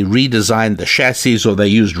if they redesigned the chassis or they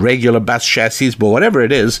used regular bus chassis, but whatever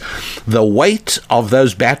it is, the weight of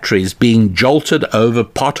those batteries being jolted over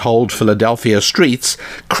potholed Philadelphia streets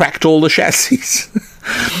cracked all the chassis.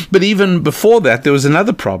 But even before that, there was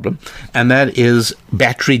another problem, and that is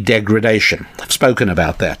battery degradation. I've spoken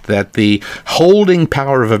about that the holding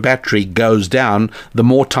power of a battery goes down the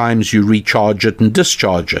more times you recharge it and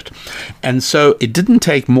discharge it. And so it didn't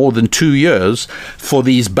take more than 2 years for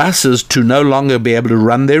these buses to no longer be able to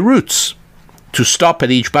run their routes. To stop at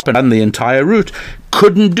each bus and run the entire route.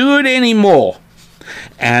 Couldn't do it anymore.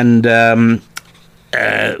 And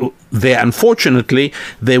unfortunately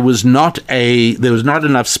there was not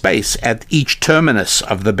enough space at each terminus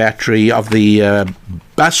of the battery of the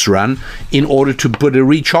bus run in order to put a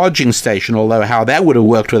recharging station, although how that would have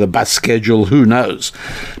worked with a bus schedule, who knows.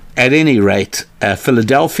 At any rate,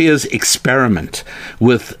 Philadelphia's experiment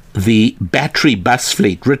with the battery bus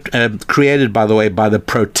fleet, created, by the way, by the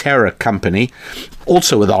Proterra company,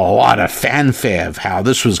 also with a lot of fanfare of how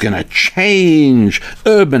this was going to change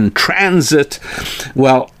urban transit.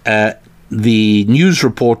 Well, the news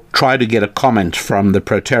report tried to get a comment from the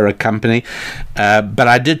Proterra company, but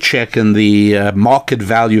I did check, and the market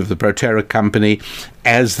value of the Proterra company,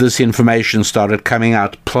 as this information started coming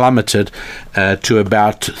out, plummeted to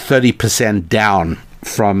about 30% down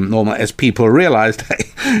from normal, as people realized,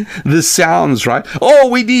 hey, this sounds right. Oh,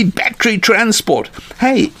 we need battery transport.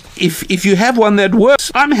 Hey, if you have one that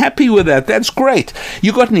works, I'm happy with that. That's great.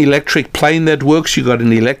 You got an electric plane that works. You got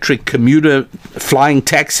an electric commuter flying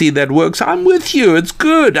taxi that works. I'm with you. It's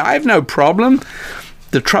good. I have no problem.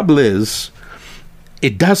 The trouble is,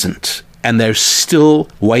 it doesn't, and they're still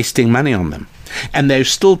wasting money on them, and they're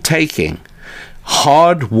still taking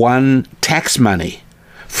hard-won tax money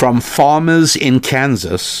from farmers in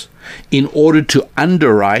Kansas in order to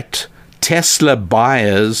underwrite Tesla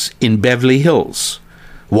buyers in Beverly Hills.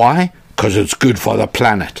 Why? Because it's good for the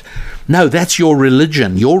planet. No, that's your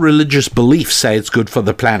religion. Your religious beliefs say it's good for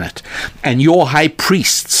the planet. And your high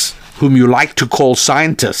priests, whom you like to call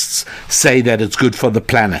scientists, say that it's good for the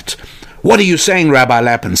planet. What are you saying, Rabbi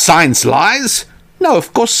Lapin? Science lies? No,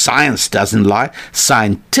 of course science doesn't lie.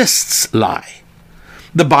 Scientists lie.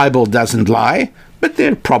 The Bible doesn't lie, but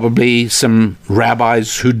there are probably some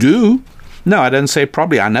rabbis who do. No, I don't say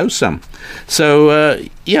probably. I know some. So,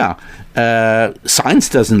 science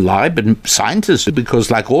doesn't lie, but scientists do,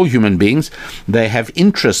 because like all human beings, they have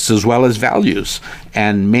interests as well as values.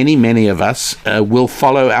 And many, many of us will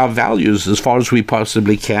follow our values as far as we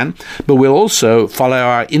possibly can, but we'll also follow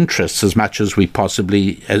our interests as much as we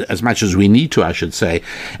need to, I should say.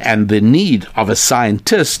 And the need of a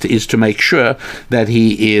scientist is to make sure that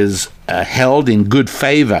he is held in good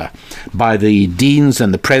favor by the deans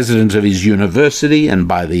and the president of his university, and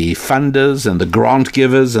by the funders and the grant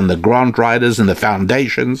givers and the grant writers and the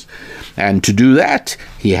foundations. And to do that,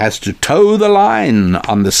 he has to toe the line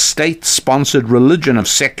on the state-sponsored religion of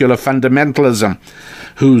secular fundamentalism,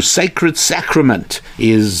 whose sacred sacrament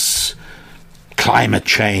is climate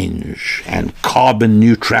change and carbon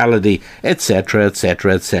neutrality, etc.,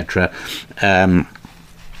 etc., etc.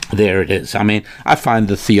 There it is. I mean, I find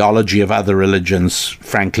the theology of other religions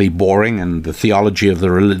frankly boring, and the theology of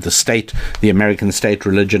the state, the American state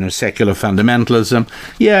religion of secular fundamentalism,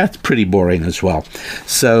 yeah, it's pretty boring as well.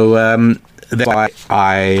 So that's why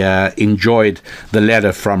I enjoyed the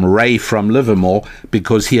letter from Ray from Livermore,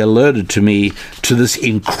 because he alerted to me to this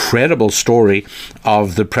incredible story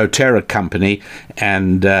of the Proterra company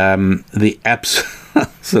and the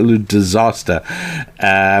absolute disaster.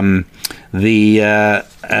 Let's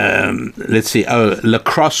see. La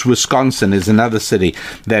Crosse, Wisconsin is another city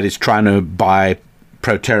that is trying to buy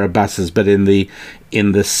Proterra buses, but in the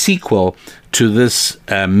sequel to this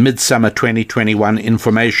midsummer 2021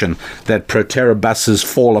 information that Proterra buses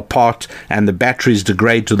fall apart and the batteries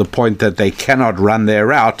degrade to the point that they cannot run their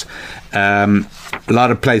route, a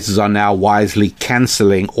lot of places are now wisely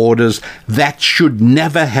canceling orders that should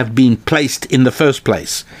never have been placed in the first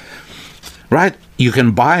place. Right? You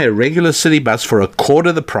can buy a regular city bus for a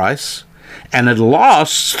quarter the price, and it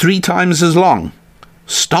lasts 3 times as long.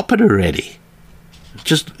 Stop it already.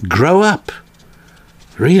 Just grow up.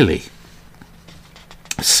 Really.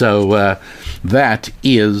 So that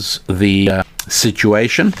is the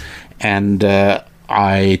situation, and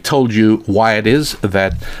I told you why it is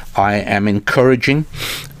that I am encouraging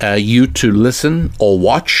you to listen or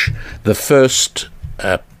watch the first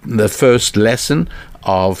lesson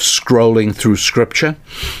of Scrolling Through Scripture,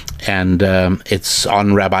 and it's on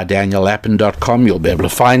RabbiDanielLapin.com. You'll be able to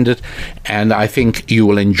find it, and I think you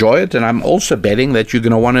will enjoy it, and I'm also betting that you're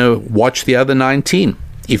going to want to watch the other 19.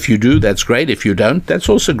 If you do, that's great. If you don't, that's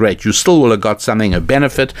also great. You still will have got something of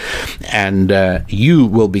benefit, and you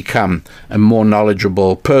will become a more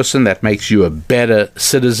knowledgeable person. That makes you a better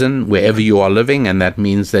citizen wherever you are living, and that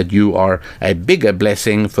means that you are a bigger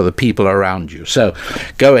blessing for the people around you. So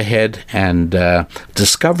go ahead and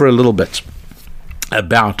discover a little bit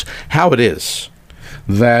about how it is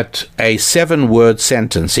that a 7-word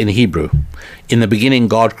sentence in Hebrew, in the beginning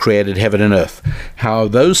God created heaven and earth, how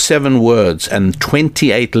those 7 words and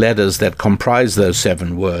 28 letters that comprise those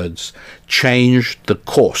 7 words changed the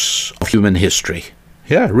course of human history.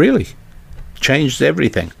 Yeah, really. Changed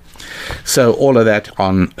everything. So all of that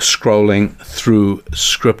on scrolling through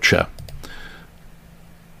Scripture.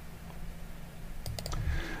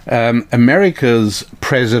 America's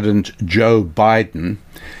President Joe Biden,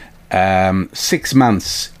 6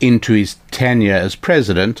 months into his tenure as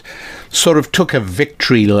president, sort of took a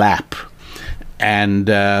victory lap. And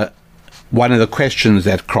one of the questions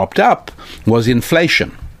that cropped up was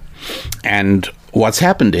inflation. And what's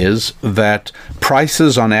happened is that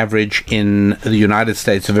prices on average in the United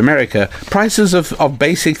States of America, prices of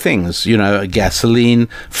basic things, gasoline,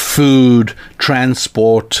 food,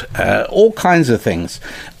 transport, all kinds of things,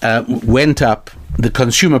 went up. The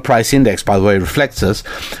consumer price index, by the way, reflects this,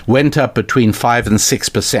 went up between 5 and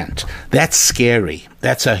 6%. That's scary.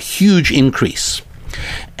 That's a huge increase.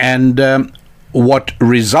 And what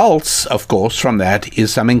results, of course, from that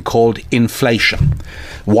is something called inflation.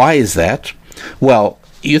 Why is that? Well,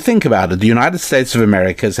 you think about it. The United States of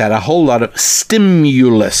America has had a whole lot of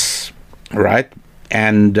stimulus, right?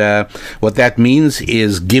 And what that means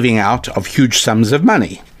is giving out of huge sums of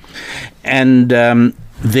money. And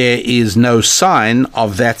there is no sign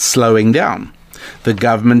of that slowing down. The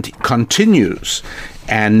government continues.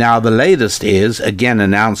 And now the latest is, again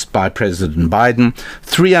announced by President Biden,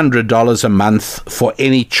 $300 a month for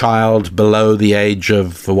any child below the age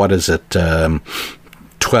of,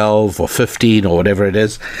 12 or 15 or whatever it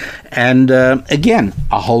is. And again,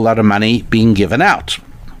 a whole lot of money being given out.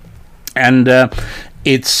 And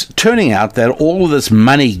it's turning out that all of this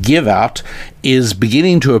money give out is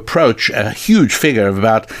beginning to approach a huge figure of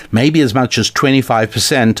about maybe as much as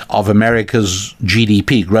 25% of America's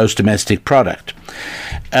GDP, gross domestic product.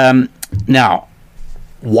 Now,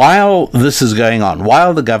 while this is going on,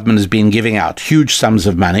 while the government has been giving out huge sums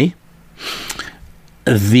of money,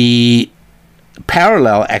 the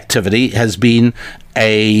parallel activity has been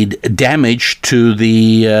a damage to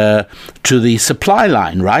the supply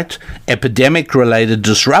line, right? Epidemic-related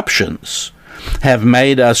disruptions have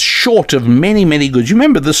made us short of many, many goods. You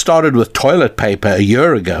remember this started with toilet paper a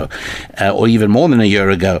year ago, or even more than a year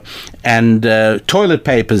ago, and toilet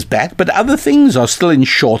paper's back, but other things are still in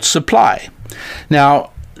short supply.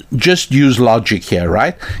 Now, just use logic here,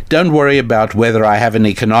 right? Don't worry about whether I have an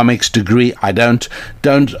economics degree. I don't.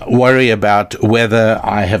 Don't worry about whether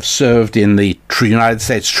I have served in the United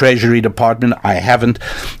States Treasury Department. I haven't.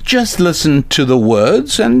 Just listen to the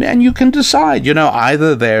words and you can decide.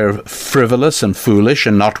 Either they're frivolous and foolish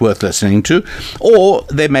and not worth listening to, or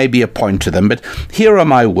there may be a point to them. But here are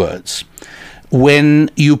my words. When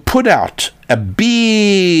you put out a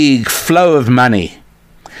big flow of money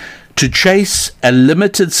to chase a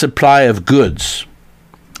limited supply of goods,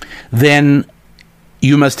 then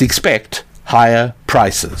you must expect higher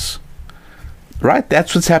prices. Right?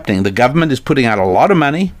 That's what's happening. The government is putting out a lot of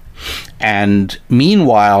money, and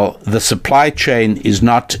meanwhile, the supply chain is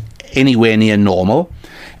not anywhere near normal.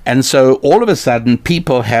 And so all of a sudden,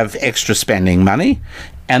 people have extra spending money,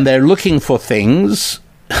 and they're looking for things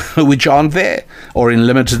which aren't there or in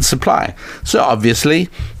limited supply. So obviously,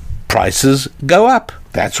 prices go up.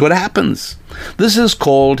 That's what happens. This is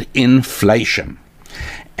called inflation.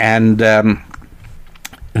 And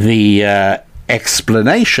the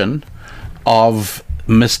explanation of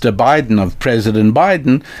Mr. Biden, of President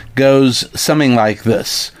Biden, goes something like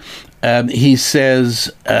this. He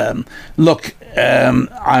says, look,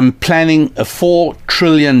 I'm planning a $4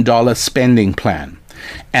 trillion spending plan,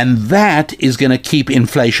 and that is going to keep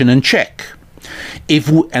inflation in check.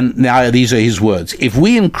 And now these are his words, if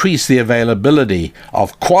we increase the availability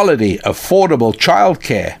of quality, affordable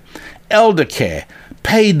childcare, elder care,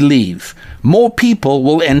 paid leave, more people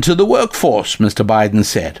will enter the workforce, Mr. Biden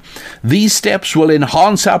said. These steps will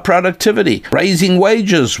enhance our productivity, raising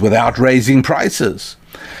wages without raising prices.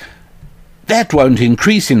 That won't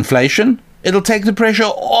increase inflation. It'll take the pressure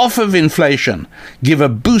off of inflation, give a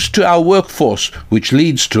boost to our workforce, which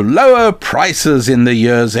leads to lower prices in the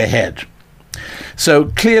years ahead. So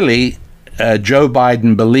clearly, Joe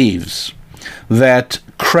Biden believes that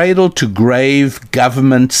cradle-to-grave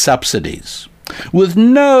government subsidies with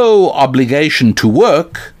no obligation to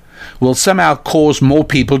work will somehow cause more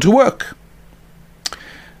people to work.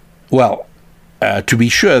 Well, to be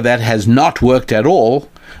sure, that has not worked at all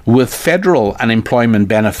with federal unemployment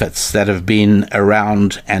benefits that have been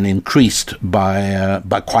around and increased by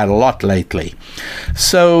quite a lot lately.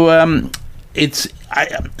 So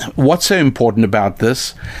what's so important about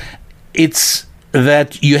this? It's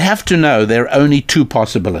that you have to know there are only two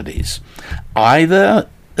possibilities. Either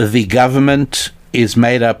the government is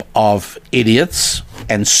made up of idiots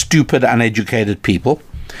and stupid, uneducated people,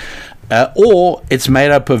 or it's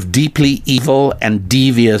made up of deeply evil and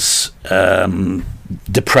devious,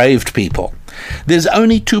 depraved people. There's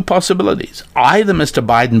only two possibilities. Either Mr.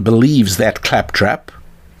 Biden believes that claptrap,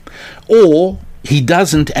 or he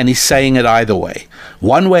doesn't, and he's saying it either way.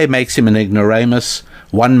 One way makes him an ignoramus,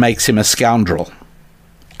 one makes him a scoundrel.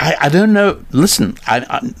 I don't know. Listen, I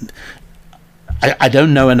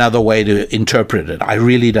don't know another way to interpret it. I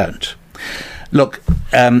really don't. Look,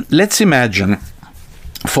 let's imagine,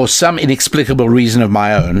 for some inexplicable reason of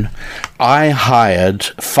my own, I hired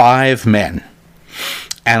 5 men,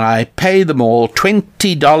 and I paid them all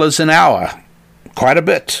 $20 an hour, quite a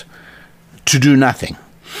bit, to do nothing.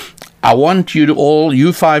 I want you to all,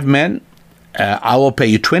 you 5 men, I will pay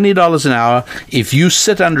you $20 an hour if you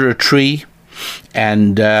sit under a tree,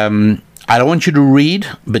 and I don't want you to read,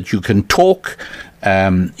 but you can talk,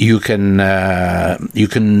 you can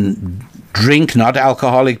drink not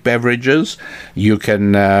alcoholic beverages, you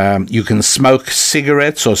can smoke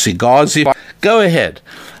cigarettes or cigars. Go ahead,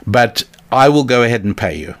 but I will go ahead and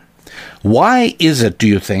pay you. Why is it, do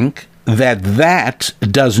you think, that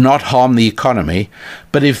does not harm the economy,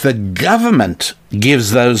 but if the government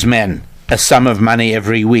gives those men a sum of money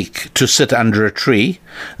every week to sit under a tree,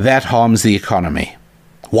 that harms the economy?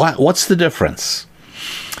 What's the difference?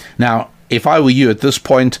 Now, if I were you at this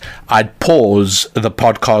point, I'd pause the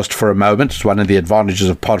podcast for a moment. It's one of the advantages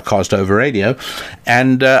of podcast over radio.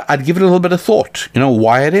 And I'd give it a little bit of thought,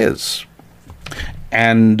 why it is.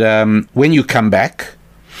 And when you come back,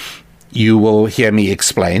 you will hear me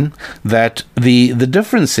explain that the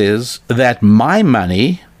difference is that my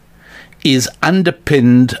money is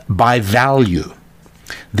underpinned by value.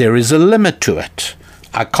 There is a limit to it.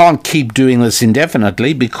 I can't keep doing this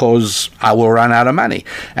indefinitely because I will run out of money.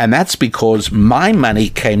 And that's because my money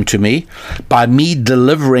came to me by me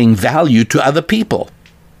delivering value to other people.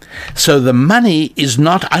 So the money is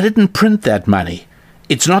not, I didn't print that money.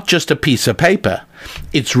 It's not just a piece of paper.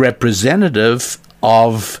 It's representative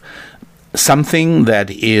of something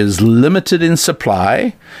that is limited in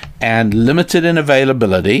supply and limited in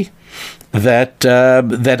availability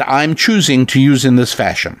that I'm choosing to use in this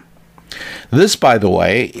fashion. This, by the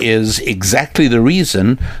way, is exactly the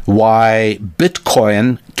reason why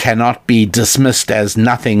Bitcoin cannot be dismissed as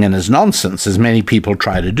nothing and as nonsense, as many people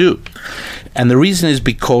try to do. And the reason is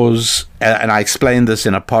because, and I explained this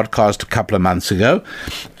in a podcast a couple of months ago,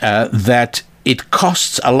 that it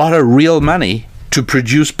costs a lot of real money to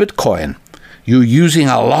produce Bitcoin. You're using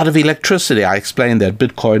a lot of electricity. I explained that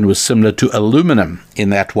Bitcoin was similar to aluminum in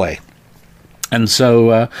that way. And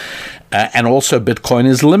so, and also Bitcoin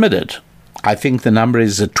is limited. I think the number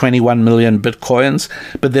is 21 million Bitcoins,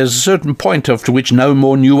 but there's a certain point after which no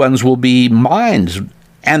more new ones will be mined.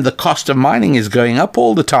 And the cost of mining is going up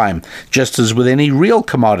all the time, just as with any real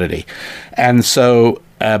commodity. And so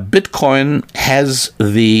Bitcoin has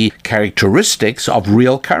the characteristics of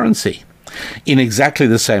real currency, in exactly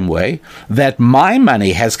the same way that my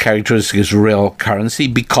money has characteristics of real currency,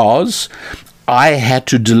 because I had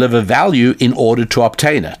to deliver value in order to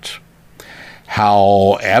obtain it.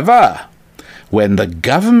 However, when the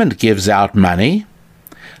government gives out money,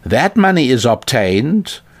 that money is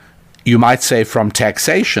obtained, you might say, from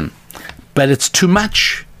taxation, but it's too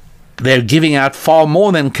much. They're giving out far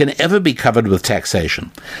more than can ever be covered with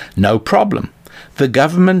taxation. No problem. The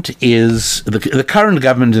government is, the current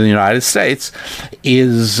government in the United States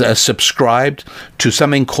is subscribed to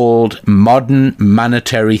something called modern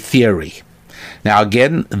monetary theory. Now,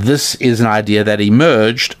 again, this is an idea that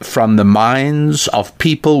emerged from the minds of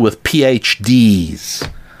people with PhDs.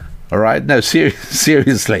 All right? No,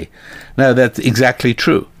 seriously. No, that's exactly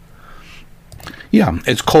true. Yeah,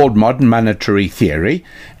 it's called modern monetary theory,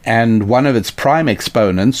 and one of its prime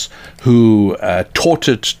exponents who taught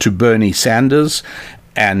it to Bernie Sanders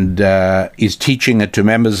and is teaching it to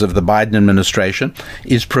members of the Biden administration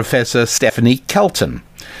is Professor Stephanie Kelton.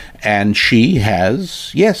 And she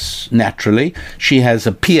has, yes, naturally, she has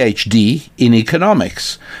a PhD in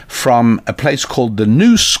economics from a place called the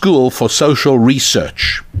New School for Social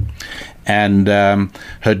Research. And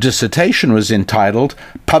her dissertation was entitled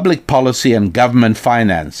Public Policy and Government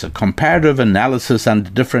Finance, a Comparative Analysis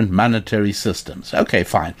under Different Monetary Systems. Okay,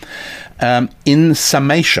 fine. In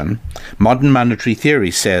summation, modern monetary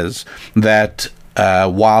theory says that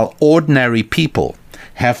while ordinary people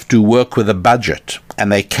have to work with a budget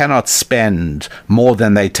and they cannot spend more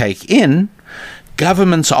than they take in,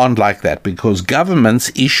 governments aren't like that, because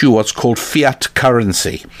governments issue what's called fiat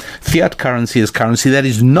currency. Fiat currency is currency that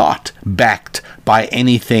is not backed by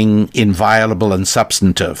anything inviolable and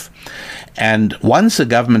substantive. And once a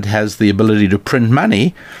government has the ability to print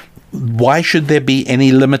money, why should there be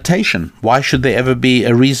any limitation? Why should there ever be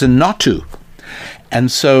a reason not to?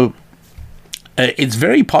 And so it's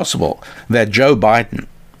very possible that Joe Biden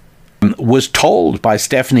was told by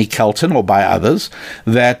Stephanie Kelton or by others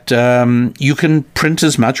that you can print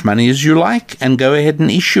as much money as you like and go ahead and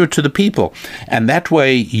issue it to the people. And that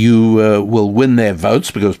way you will win their votes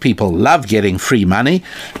because people love getting free money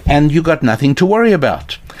and you got nothing to worry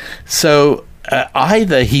about. So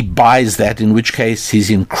either he buys that, in which case he's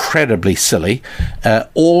incredibly silly,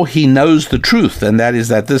 or he knows the truth, and that is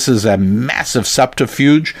that this is a massive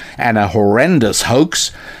subterfuge and a horrendous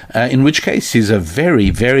hoax, in which case he's a very,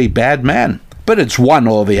 very bad man. But it's one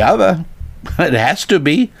or the other. It has to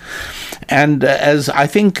be. And as I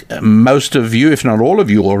think most of you, if not all of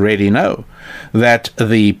you, already know, that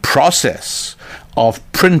the process of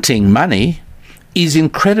printing money is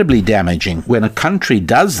incredibly damaging. When a country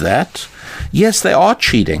does that, yes, they are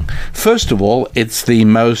cheating. First of all, it's the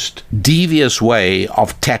most devious way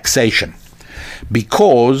of taxation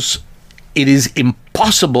because it is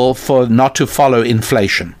impossible for not to follow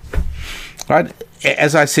inflation, right?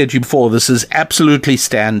 As I said to you before, this is absolutely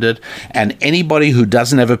standard, and anybody who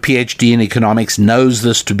doesn't have a PhD in economics knows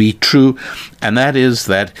this to be true, and that is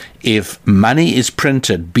that if money is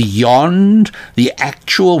printed beyond the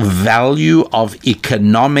actual value of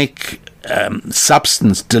economic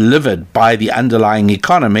substance delivered by the underlying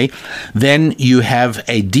economy, then you have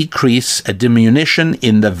a decrease, a diminution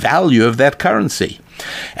in the value of that currency.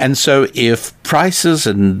 And so if prices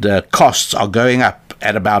and costs are going up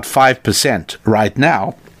at about 5% right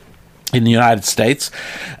now in the United States,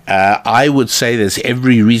 I would say there's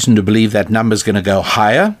every reason to believe that number is going to go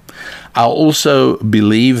higher. I also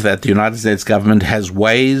believe that the United States government has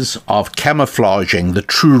ways of camouflaging the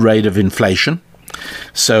true rate of inflation.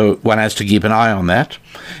 So one has to keep an eye on that.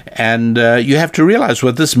 And you have to realize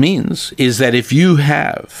what this means is that if you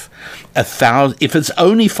have if it's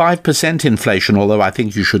only 5% inflation, although I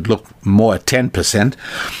think you should look more at 10%,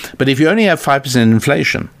 but if you only have 5%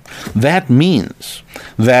 inflation, that means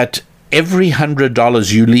that every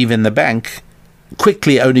 $100 you leave in the bank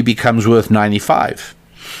quickly only becomes worth 95.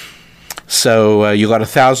 So you got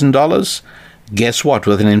 $1,000. Guess what?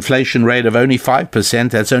 With an inflation rate of only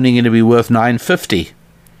 5%, that's only going to be worth $9.50.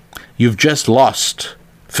 You've just lost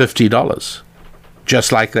 $50,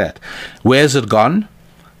 just like that. Where's it gone?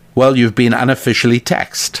 Well, you've been unofficially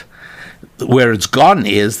taxed. Where it's gone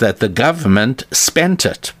is that the government spent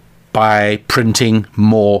it by printing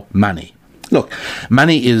more money. Look,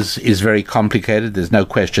 money is very complicated. There's no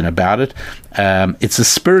question about it. It's a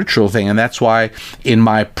spiritual thing, and that's why in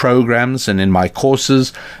my programs and in my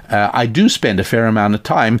courses, I do spend a fair amount of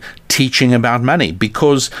time teaching about money,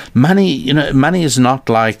 because money is not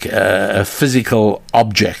like a physical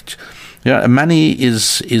object. Money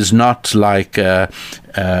is not like a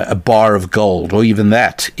bar of gold, or even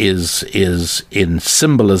that is in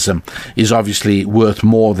symbolism is obviously worth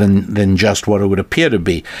more than just what it would appear to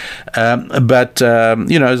be. But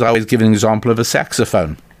as I always give an example of a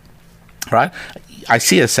saxophone, right? I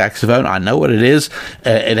see a saxophone, I know what it is.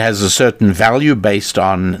 It has a certain value based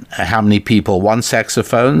on how many people want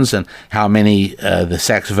saxophones and how many the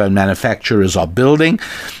saxophone manufacturers are building.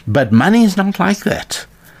 But money is not like that.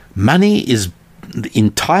 Money is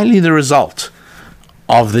entirely the result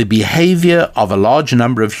of the behavior of a large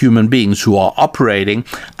number of human beings who are operating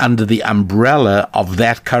under the umbrella of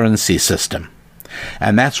that currency system.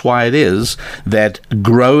 And that's why it is that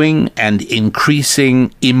growing and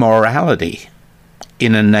increasing immorality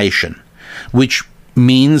in a nation, which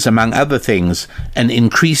means, among other things, an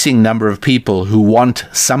increasing number of people who want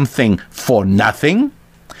something for nothing,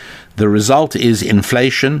 the result is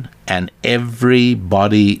inflation, and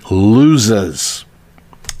everybody loses.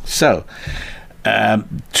 So,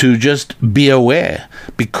 to just be aware,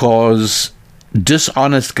 because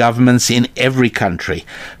dishonest governments in every country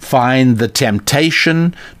find the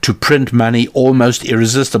temptation to print money almost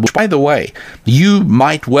irresistible. By the way, you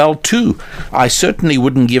might well too. I certainly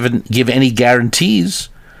wouldn't give any guarantees.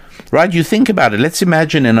 Right? You think about it. Let's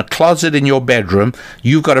imagine in a closet in your bedroom,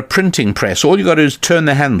 you've got a printing press. All you got to do is turn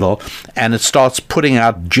the handle, and it starts putting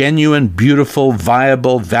out genuine, beautiful,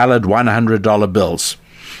 viable, valid $100 bills.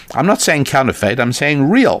 I'm not saying counterfeit. I'm saying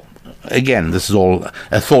real. Again, this is all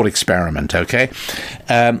a thought experiment, okay?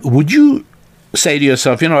 Would you say to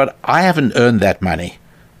yourself, you know what, I haven't earned that money.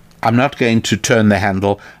 I'm not going to turn the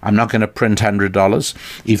handle. I'm not going to print $100.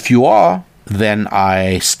 If you are, then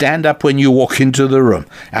I stand up when you walk into the room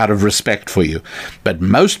out of respect for you. But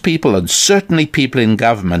most people, and certainly people in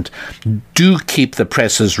government, do keep the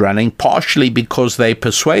presses running, partially because they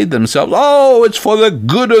persuade themselves, oh, it's for the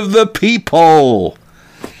good of the people.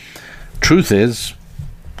 Truth is,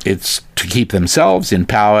 It's to keep themselves in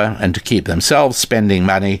power and to keep themselves spending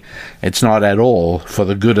money. It's not at all for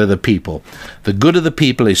the good of the people. The good of the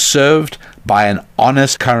people is served by an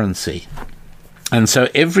honest currency. And so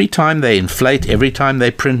every time they inflate, every time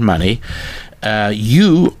they print money,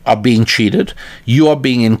 you are being cheated. You are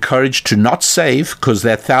being encouraged to not save because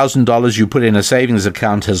that $1,000 you put in a savings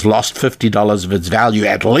account has lost $50 of its value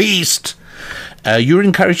at least. You're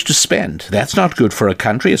encouraged to spend. That's not good for a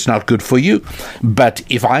country. It's not good for you. But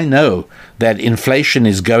if I know that inflation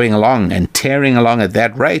is going along and tearing along at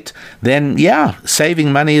that rate, then yeah,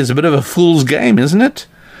 saving money is a bit of a fool's game, isn't it?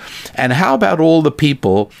 And how about all the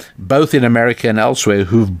people, both in America and elsewhere,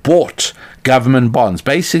 who've bought government bonds?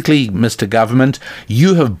 Basically, Mr. Government,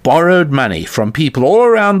 you have borrowed money from people all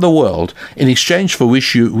around the world in exchange for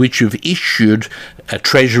which you've issued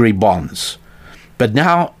treasury bonds. But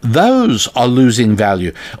now those are losing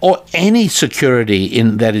value. Or any security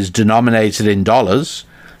that is denominated in dollars,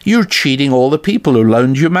 you're cheating all the people who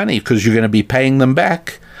loaned you money because you're going to be paying them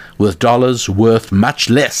back with dollars worth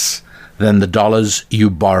much less than the dollars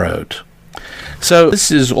you borrowed. So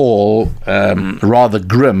this is all rather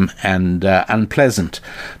grim and unpleasant.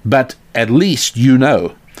 But at least you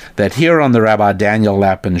know that here on the Rabbi Daniel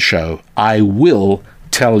Lapin Show, I will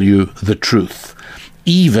tell you the truth,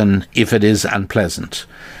 even if it is unpleasant,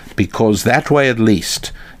 because that way at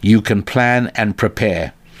least you can plan and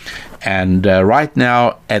prepare. And right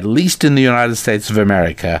now, at least in the United States of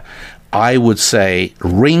America, I would say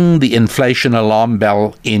ring the inflation alarm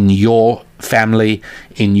bell in your family,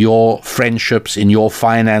 in your friendships, in your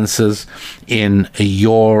finances, in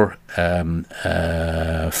your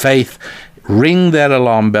faith. Ring that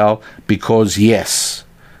alarm bell because, yes,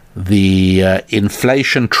 the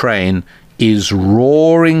inflation train is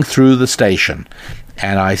roaring through the station,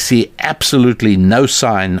 and I see absolutely no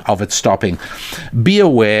sign of it stopping. Be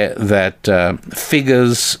aware that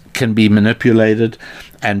figures can be manipulated,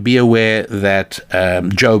 and be aware that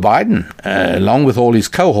Joe Biden, along with all his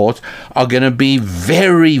cohorts, are going to be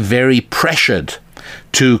very, very pressured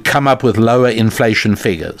to come up with lower inflation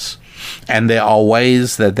figures. And there are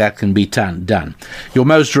ways that can be done. Your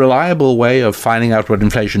most reliable way of finding out what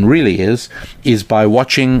inflation really is by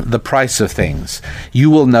watching the price of things. You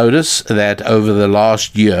will notice that over the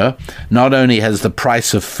last year, not only has the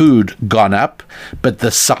price of food gone up, but the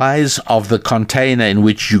size of the container in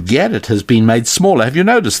which you get it has been made smaller. Have you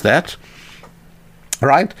noticed that?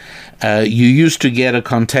 Right? You used to get a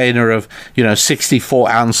container of, 64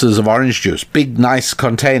 ounces of orange juice, big, nice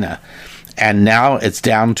container. And now it's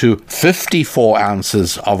down to 54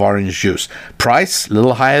 ounces of orange juice. Price, a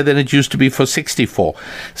little higher than it used to be for 64.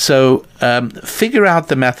 So figure out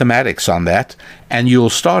the mathematics on that, and you'll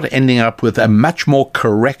start ending up with a much more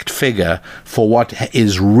correct figure for what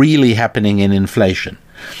is really happening in inflation.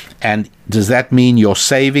 And does that mean your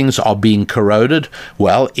savings are being corroded?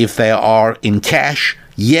 Well, if they are in cash,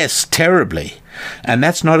 yes, terribly. And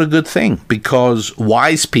that's not a good thing, because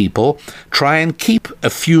wise people try and keep a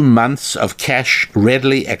few months of cash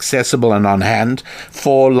readily accessible and on hand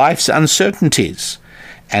for life's uncertainties.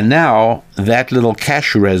 And now that little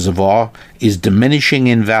cash reservoir is diminishing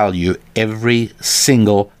in value every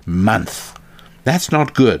single month. That's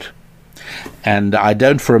not good. And I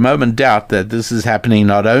don't for a moment doubt that this is happening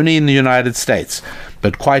not only in the United States,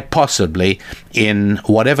 but quite possibly in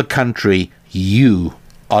whatever country you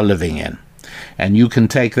are living in. And you can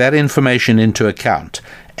take that information into account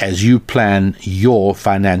as you plan your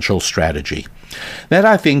financial strategy. That,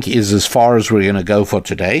 I think, is as far as we're going to go for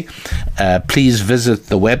today. Please visit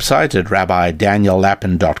the website at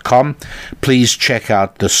rabbidaniellapin.com. Please check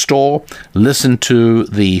out the store. Listen to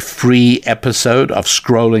the free episode of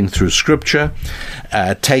Scrolling Through Scripture.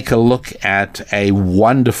 Take a look at a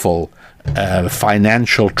wonderful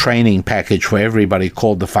financial training package for everybody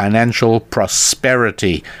called the Financial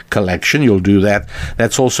Prosperity Collection. You'll do that.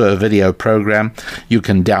 That's also a video program. You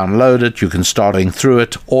can download it. You can start going through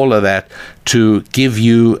it. All of that to give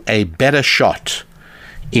you a better shot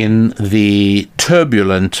in the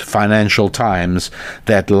turbulent financial times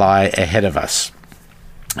that lie ahead of us.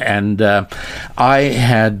 And I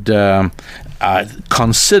had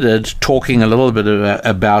considered talking a little bit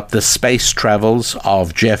about the space travels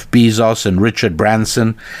of Jeff Bezos and Richard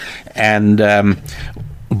Branson. And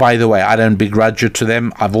by the way, I don't begrudge it to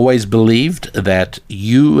them. I've always believed that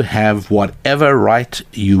you have whatever right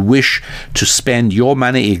you wish to spend your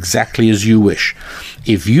money exactly as you wish.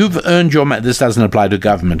 If you've earned your money, this doesn't apply to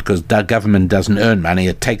government, because the government doesn't earn money.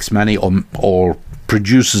 It takes money or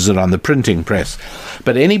produces it on the printing press.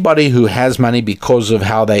 But anybody who has money because of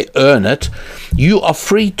how they earn it, you are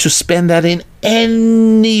free to spend that in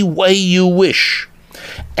any way you wish.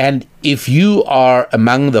 And if you are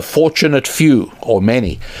among the fortunate few, or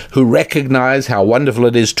many, who recognize how wonderful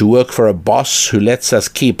it is to work for a boss who lets us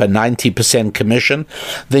keep a 90% commission,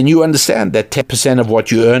 then you understand that 10% of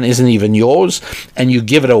what you earn isn't even yours, and you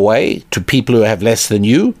give it away to people who have less than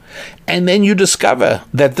you, and then you discover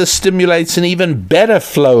that this stimulates an even better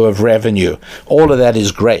flow of revenue. All of that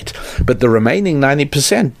is great. But the remaining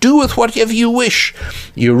 90%, do with whatever you wish.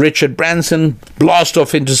 You Richard Branson, blast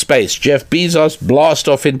off into space. Jeff Bezos, blast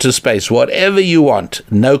off into space. Whatever you want.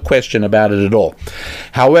 No question about it at all.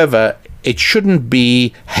 However, it shouldn't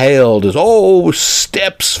be hailed as,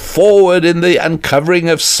 steps forward in the uncovering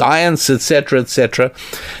of science, etc., etc.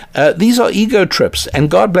 These are ego trips,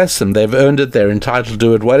 and God bless them. They've earned it. They're entitled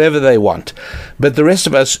to it, whatever they want. But the rest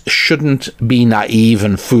of us shouldn't be naive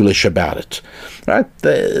and foolish about it. Right?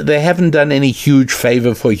 They haven't done any huge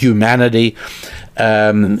favor for humanity.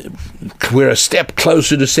 We're a step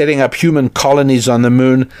closer to setting up human colonies on the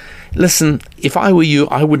moon. Listen, if I were you,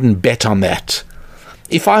 I wouldn't bet on that.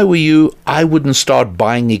 If I were you, I wouldn't start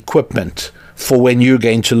buying equipment for when you're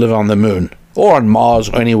going to live on the moon or on Mars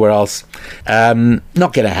or anywhere else. Not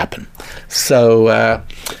going to happen. So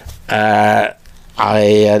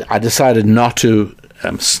I decided not to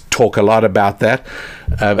talk a lot about that.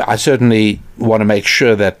 I certainly want to make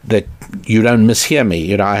sure that you don't mishear me.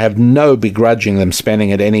 You know, I have no begrudging them spending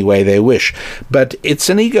it any way they wish. But it's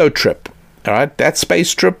an ego trip. All right, that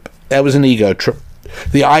space trip, that was an ego trip.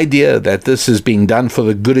 The idea that this is being done for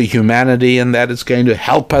the good of humanity and that it's going to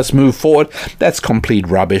help us move forward, that's complete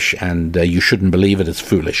rubbish, and you shouldn't believe it. It's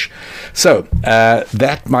foolish. So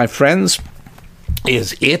that, my friends,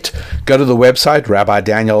 is it. Go to the website,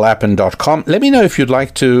 RabbiDanielLapin.com. Let me know if you'd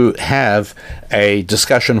like to have a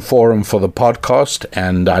discussion forum for the podcast,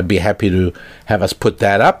 and I'd be happy to have us put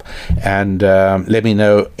that up. And let me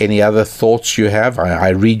know any other thoughts you have. I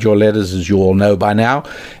read your letters, as you all know by now.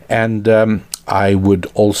 And I would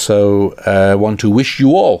also want to wish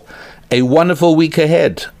you all a wonderful week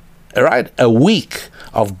ahead. All right? A week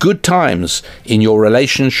of good times in your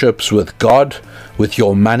relationships with God, with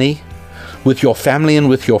your money, with your family, and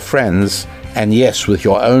with your friends, and yes, with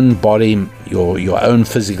your own body, your own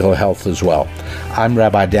physical health as well. I'm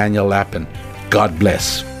Rabbi Daniel Lapin. God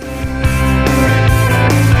bless.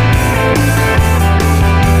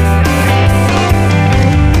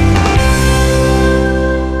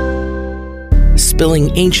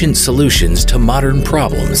 Spilling ancient solutions to modern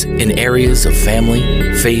problems in areas of family,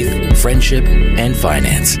 faith, friendship, and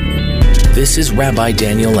finance. This is Rabbi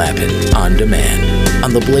Daniel Lapin On Demand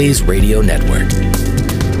on the Blaze Radio Network.